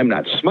actor, but I'm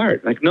not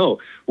smart. Like, no.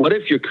 What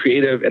if you're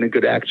creative and a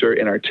good actor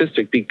and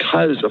artistic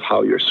because of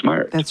how you're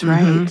smart? That's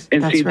right. And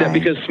That's see right. that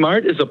because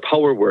smart is a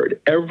power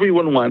word.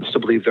 Everyone wants to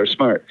believe they're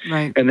smart.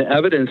 Right. And the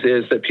evidence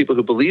is that people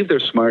who believe they're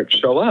smart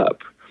show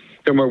up.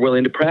 They're more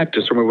willing to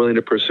practice. They're more willing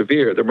to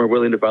persevere. They're more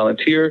willing to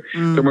volunteer.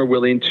 They're more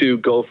willing to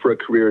go for a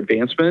career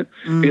advancement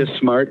because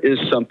smart is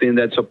something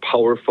that's a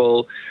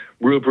powerful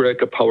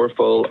rubric, a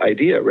powerful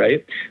idea,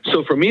 right?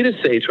 So for me to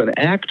say to an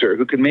actor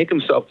who can make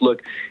himself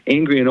look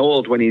angry and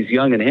old when he's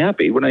young and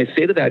happy, when I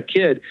say to that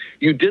kid,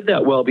 you did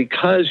that well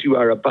because you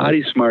are a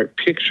body smart,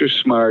 picture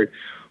smart,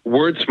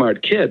 word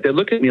smart kid, they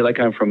look at me like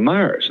I'm from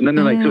Mars. And then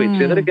they're like, wait,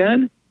 say that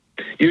again?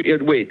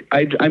 Wait,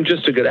 I'm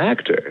just a good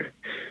actor.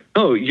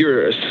 Oh,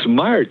 you're a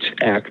smart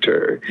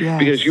actor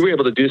because you were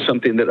able to do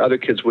something that other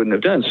kids wouldn't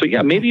have done. So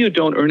yeah, maybe you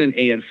don't earn an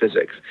A in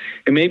physics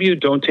and maybe you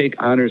don't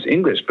take honors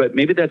English, but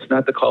maybe that's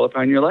not the call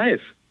upon your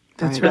life.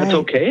 That's That's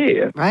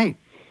okay. Right.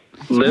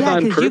 Live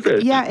on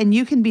purpose. And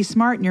you can be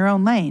smart in your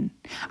own lane.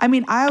 I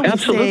mean, I always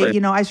Absolutely.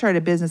 say, I started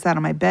a business out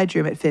of my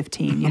bedroom at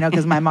 15,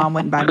 because my mom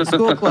wouldn't buy me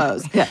school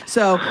clothes.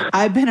 So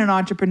I've been an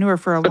entrepreneur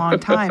for a long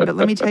time. But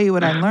let me tell you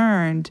what I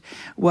learned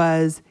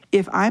was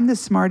if I'm the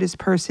smartest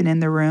person in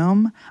the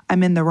room,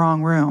 I'm in the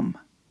wrong room.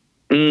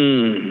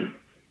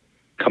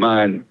 Come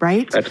on.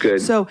 Right? That's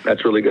good. So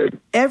that's really good.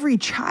 Every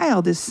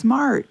child is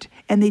smart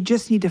and they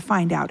just need to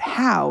find out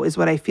how is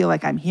what I feel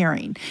like I'm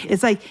hearing.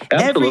 It's like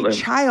every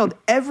child,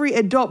 every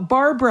adult,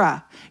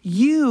 Barbara,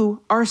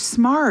 you are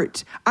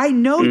smart. I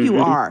know you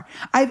are.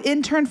 I've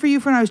interned for you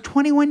when I was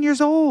 21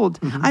 years old.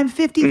 I'm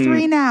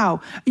 53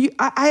 now.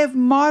 I have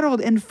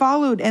modeled and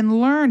followed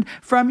and learned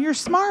from your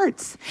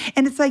smarts.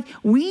 And it's like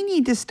we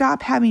need to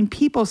stop having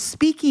people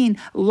speaking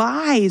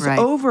lies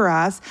over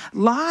us,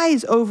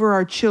 lies over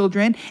our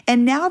children,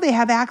 and now they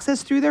have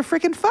access through their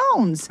freaking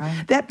phones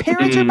that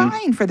parents are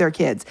buying for their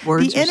kids.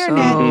 Words the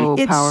internet,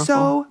 it's powerful.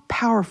 so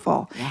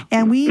powerful.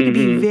 And we need to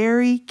be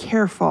very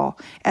careful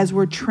as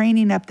we're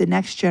training up the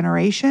next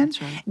generation.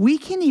 We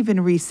can even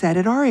reset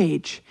at our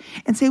age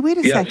and say, wait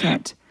a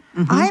second.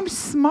 I'm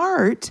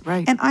smart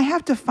and I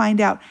have to find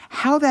out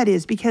how that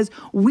is because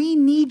we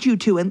need you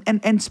to.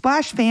 And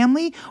Splash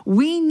family,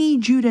 we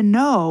need you to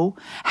know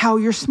how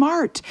you're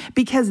smart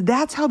because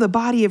that's how the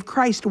body of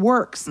Christ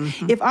works.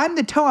 If I'm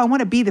the toe, I want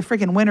to be the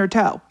freaking winner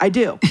toe. I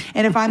do.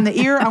 And if I'm the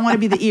ear, I want to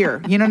be the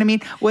ear. You know what I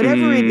mean?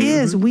 Whatever it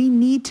is, we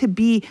need to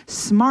be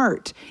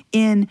smart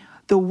in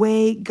the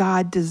way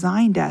God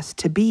designed us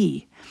to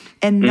be.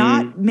 And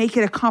not make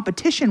it a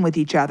competition with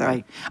each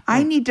other.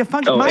 I need to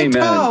function. My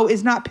toe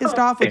is not pissed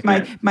off with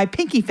my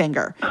pinky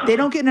finger. They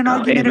don't get in an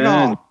argument at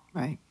all.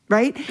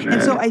 Right?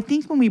 And so I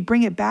think when we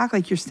bring it back,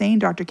 like you're saying,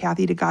 Dr.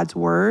 Kathy, to God's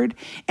word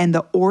and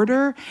the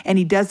order, and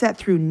he does that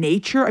through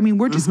nature. I mean,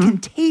 we're just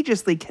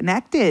contagiously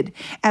connected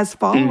as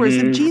followers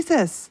of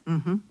Jesus.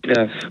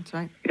 Yes. That's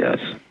right. Yes.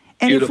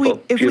 And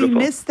Beautiful. if we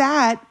miss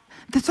that,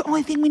 that's the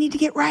only thing we need to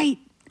get right.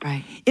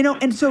 Right.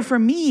 And so for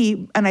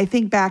me, and I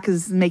think back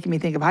is making me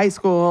think of high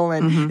school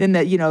and then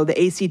the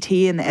ACT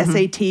and the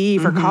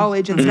SAT for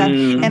college and stuff.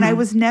 And I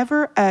was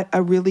never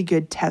a really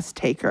good test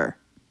taker.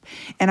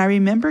 And I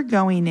remember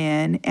going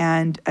in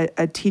and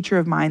a teacher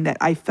of mine that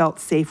I felt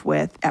safe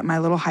with at my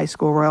little high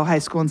school, Royal High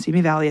School in Simi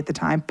Valley at the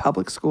time,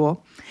 public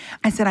school.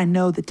 I said, I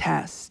know the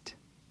test.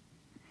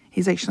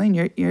 He's like,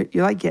 Shalene,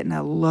 you're like getting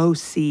a low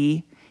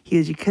C. He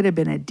goes, you could have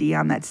been a D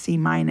on that C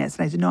minus.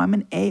 And I said, no, I'm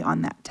an A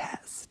on that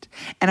test.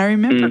 And I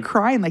remember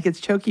crying like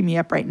it's choking me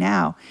up right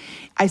now.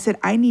 I said,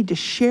 I need to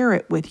share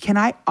it with you. Can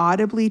I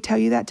audibly tell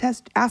you that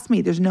test? Ask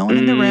me. There's no one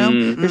in the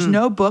room. There's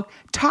no book.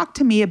 Talk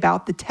to me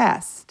about the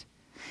test.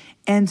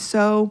 And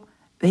so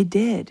they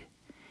did.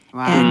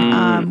 Wow.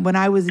 And when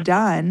I was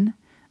done,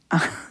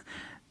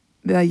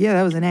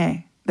 that was an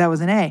A. That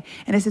was an A.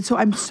 And I said, so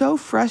I'm so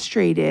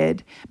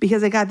frustrated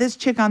because I got this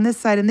chick on this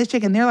side and this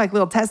chick, and they're like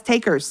little test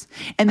takers,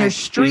 and they're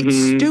street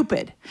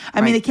stupid.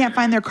 I mean, they can't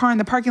find their car in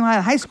the parking lot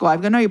of high school. I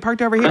go, no, you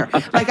parked over here.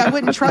 Like I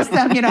wouldn't trust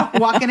them,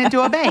 walking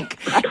into a bank.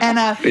 And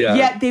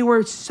yet they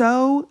were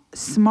so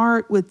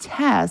smart with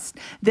tests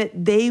that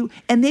they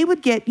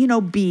would get,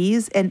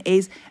 B's and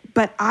A's.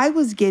 But I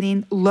was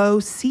getting low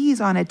C's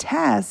on a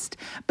test.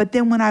 But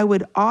then when I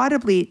would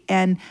audibly,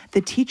 and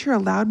the teacher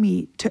allowed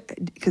me to,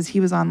 because he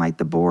was on like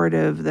the board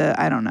of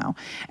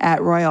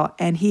at Royal,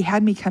 and he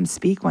had me come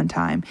speak one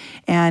time.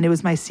 And it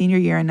was my senior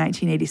year in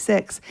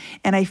 1986.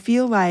 And I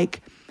feel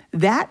like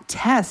that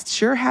test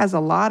sure has a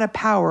lot of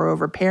power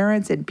over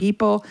parents and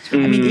people. I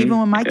mean, even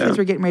when my kids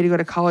were getting ready to go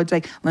to college,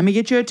 like, let me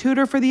get you a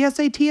tutor for the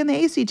SAT and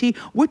the ACT.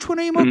 Which one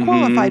are you more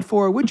qualified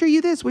for? Which are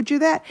you this? Which are you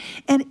that?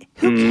 And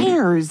who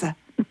cares?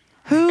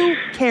 Who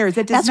cares?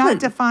 It does not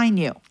define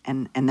you.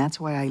 And that's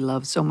why I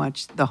love so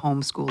much the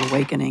homeschool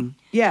awakening.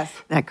 Yes.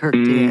 That Kirk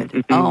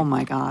did. Oh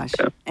my gosh.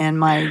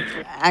 And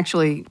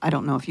actually, I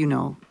don't know if you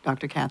know,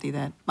 Dr. Kathy,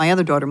 that my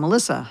other daughter,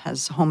 Melissa,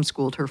 has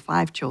homeschooled her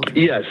 5 children.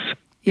 Yes.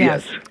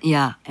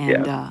 Yeah.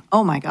 And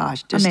oh my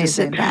gosh, just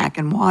amazing. to sit back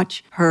and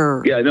watch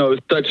her. Yeah, no,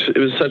 it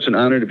was such an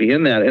honor to be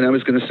in that. And I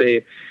was going to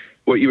say,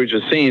 what you were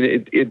just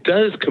saying, it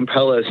does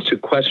compel us to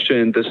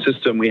question the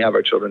system we have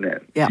our children in.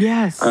 Yeah.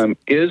 Yes.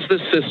 Is the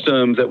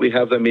system that we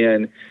have them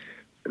in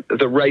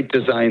the right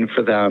design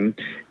for them?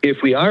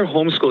 If we are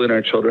homeschooling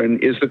our children,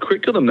 is the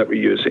curriculum that we're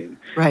using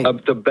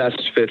the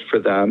best fit for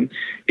them?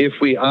 If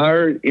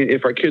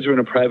our kids are in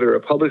a private or a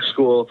public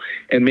school,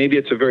 and maybe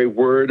it's a very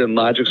word and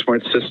logic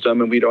smart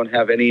system and we don't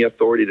have any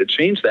authority to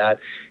change that,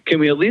 can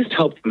we at least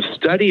help them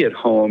study at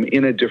home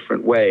in a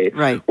different way?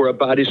 Right. Where a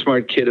body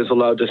smart kid is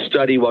allowed to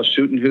study while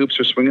shooting hoops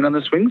or swinging on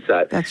the swing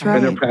set. That's right.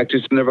 And they're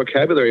practicing their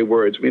vocabulary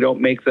words. We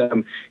don't make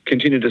them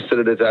continue to sit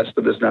at a desk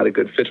that is not a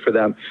good fit for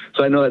them.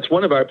 So I know that's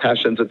one of our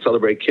passions at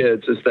Celebrate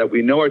Kids, is that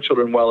we know our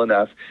children well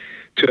enough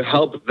to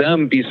help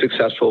them be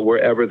successful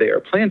wherever they are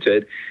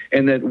planted,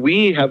 and that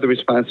we have the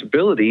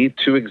responsibility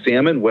to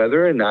examine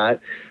whether or not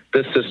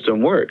the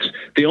system works.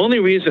 The only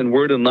reason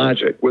word and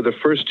logic were the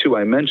first two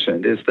I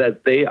mentioned is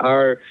that they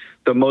are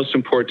the most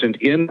important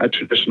in a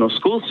traditional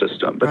school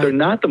system, but they're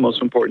not the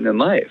most important in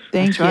life.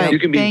 Thank you. You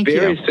can be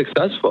very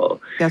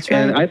successful. That's right.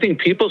 And I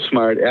think people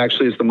smart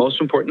actually is the most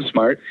important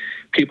smart.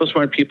 People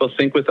smart people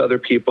think with other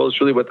people.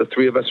 It's really what the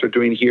three of us are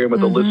doing here and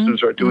what the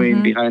listeners are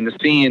doing behind the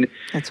scene.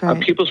 That's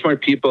right. People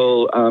smart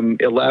people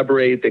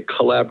elaborate, they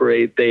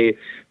collaborate, they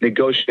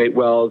negotiate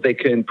well, they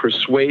can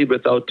persuade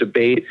without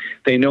debate.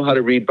 They know how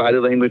to read body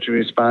language and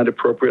respond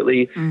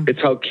appropriately.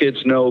 It's how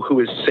kids know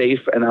who is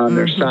safe and on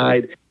their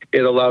side.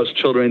 It allows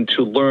children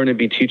to learn and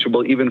be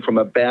teachable even from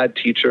a bad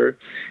teacher.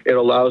 It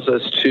allows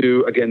us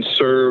to, again,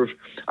 serve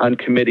on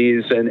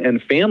committees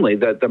and family,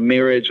 that the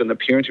marriage and the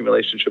parenting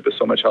relationship is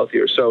so much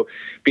healthier. So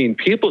being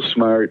people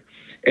smart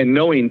and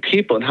knowing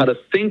people and how to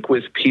think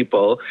with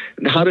people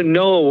and how to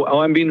know,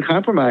 I'm being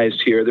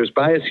compromised here. There's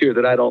bias here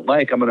that I don't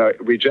like. I'm going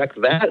to reject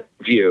that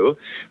view,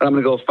 and I'm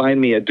going to go find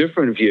me a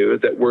different view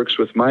that works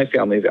with my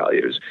family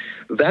values.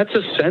 That's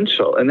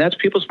essential, and that's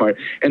people smart.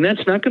 And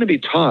that's not going to be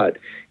taught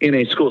in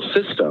a school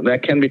system.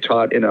 That can be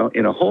taught in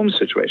a home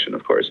situation,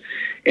 of course.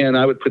 And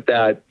I would put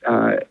that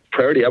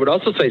priority. I would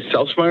also say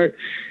self-smart.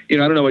 I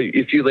don't know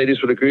if you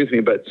ladies would agree with me,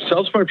 but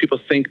self-smart people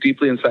think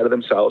deeply inside of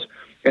themselves,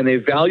 and they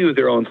value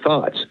their own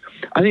thoughts.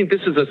 I think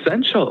this is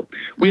essential.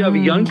 We have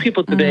young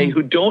people today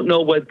who don't know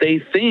what they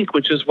think,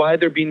 which is why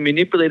they're being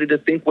manipulated to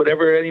think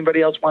whatever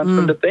anybody else wants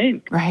them to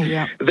think. Right,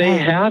 yeah. They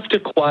have to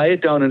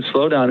quiet down and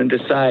slow down and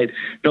decide,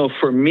 no,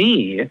 for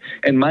me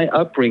and my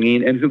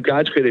upbringing and who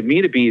God's created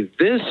me to be,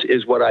 this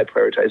is what I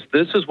prioritize.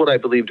 This is what I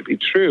believe to be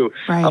true.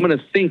 Right. I'm going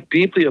to think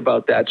deeply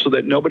about that so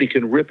that nobody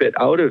can rip it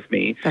out of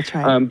me. That's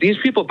right. These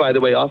people, by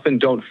the way, often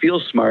don't feel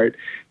smart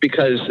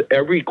because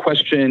every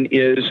question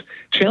is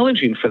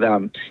challenging for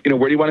them.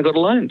 Where do you want to go to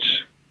lunch?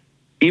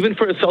 Even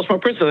for a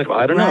self-smart person, like, well,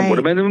 I don't know. What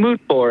am I in the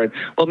mood for? And,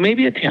 well,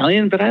 maybe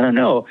Italian, but I don't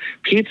know.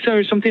 Pizza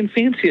or something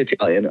fancy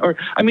Italian. Or,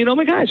 oh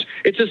my gosh,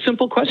 it's a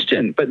simple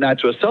question, but not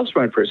to a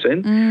self-smart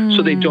person.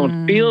 So they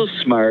don't feel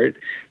smart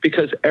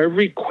because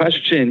every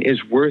question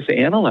is worth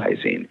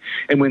analyzing.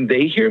 And when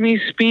they hear me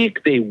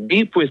speak, they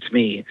weep with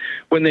me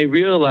when they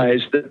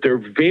realize that they're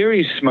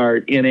very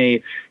smart in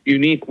a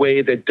unique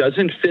way that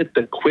doesn't fit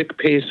the quick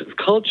pace of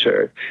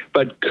culture,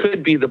 but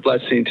could be the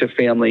blessing to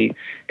family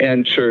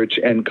and church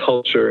and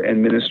culture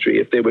and ministry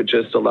if they would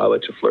just allow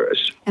it to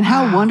flourish. And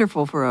how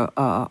wonderful for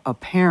a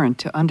parent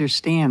to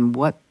understand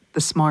what the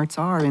smarts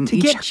are. And to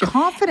get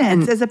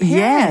confidence as a parent.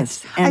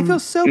 Yes. I feel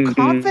so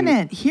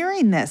confident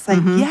hearing this.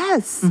 Like,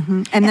 yes.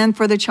 And then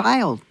for the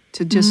child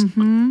to just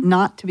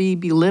not to be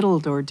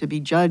belittled or to be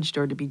judged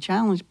or to be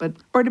challenged, but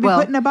or to be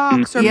put in a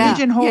box or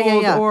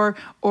pigeonholed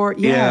or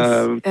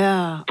yes.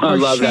 I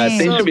love that.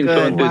 Thanks for being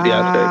so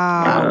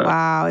enthusiastic.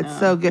 Wow, it's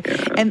so good.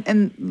 Yeah.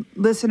 And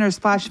listeners,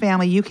 Splash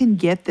family, you can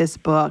get this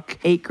book,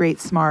 8 Great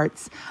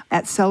Smarts,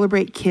 at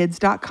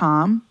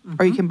celebratekids.com,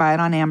 or you can buy it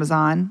on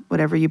Amazon,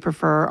 whatever you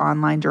prefer,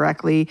 online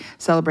directly,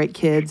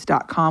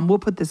 celebratekids.com. We'll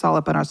put this all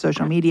up on our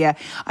social media.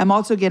 I'm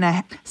also going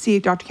to see,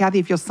 Dr. Kathy,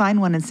 if you'll sign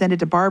one and send it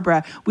to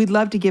Barbara. We'd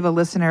love to give a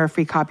listener a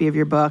free copy of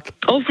your book.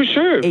 Oh, for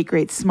sure. 8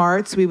 Great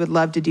Smarts. We would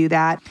love to do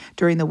that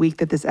during the week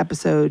that this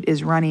episode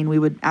is running. We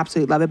would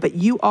absolutely love it. But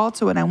you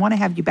also, and I want to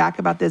have you back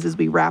about this as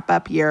we wrap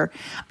up here,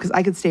 because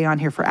I could stay on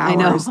here for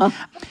hours. I know.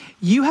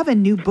 You have a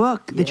new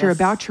book that you're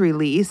about to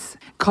release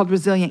called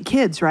Resilient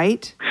Kids,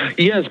 right?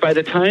 Yes. By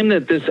the time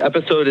that this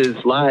episode is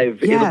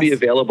live, it'll be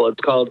available.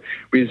 It's called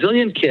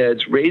Resilient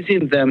Kids,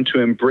 Raising Them to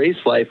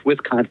Embrace Life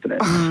with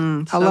Confidence.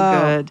 Hello.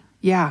 So good.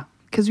 Yeah.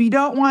 Because we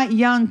don't want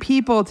young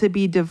people to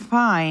be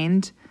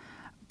defined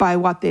by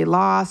what they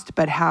lost,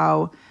 but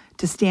how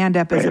to stand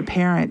up as a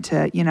parent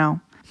to,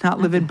 not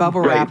live in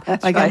bubble wrap.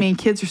 I mean,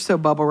 kids are so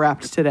bubble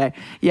wrapped today.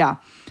 Yeah.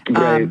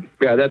 Right.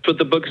 Yeah, that's what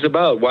the book is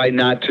about. Why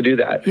not to do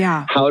that?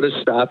 Yeah. How to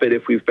stop it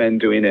if we've been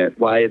doing it.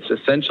 Why it's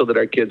essential that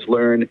our kids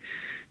learn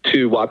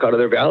to walk out of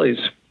their valleys.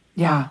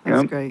 Yeah.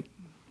 That's great.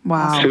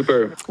 Wow.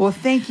 Super. Well,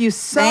 thank you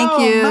so much.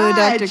 Thank you, much.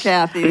 Dr.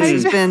 Kathy.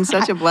 This has been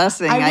such a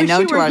blessing. I know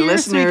wish to you were our here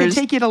listeners. So we could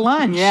take you to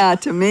lunch. Yeah,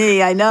 to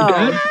me, I know.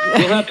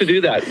 We'll have to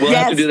do that. We'll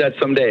have to do that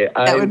someday.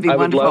 That would be I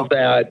wonderful. would love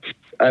that.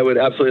 I would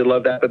absolutely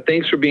love that. But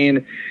thanks for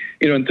being,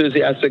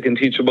 enthusiastic and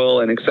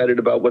teachable and excited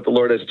about what the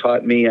Lord has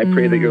taught me. I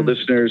pray that your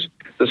listeners,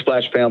 the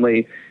Splash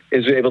family,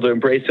 is able to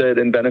embrace it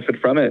and benefit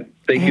from it.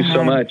 Thank you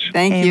so much.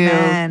 Thank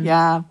Amen. you.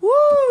 Yeah.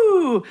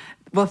 Woo!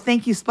 Well,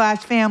 thank you, Splash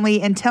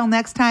family. Until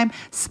next time,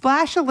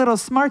 splash a little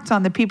smarts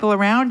on the people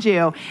around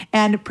you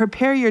and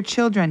prepare your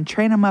children.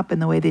 Train them up in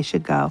the way they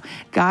should go.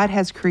 God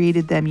has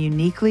created them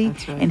uniquely,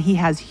 and he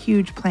has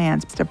huge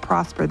plans to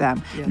prosper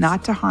them,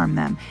 not to harm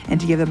them,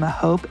 and to give them a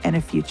hope and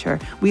a future.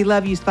 We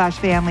love you, Splash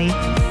family.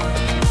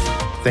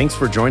 Thanks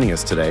for joining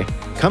us today.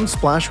 Come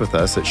splash with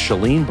us at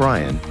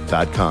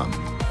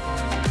ShaleneBryan.com.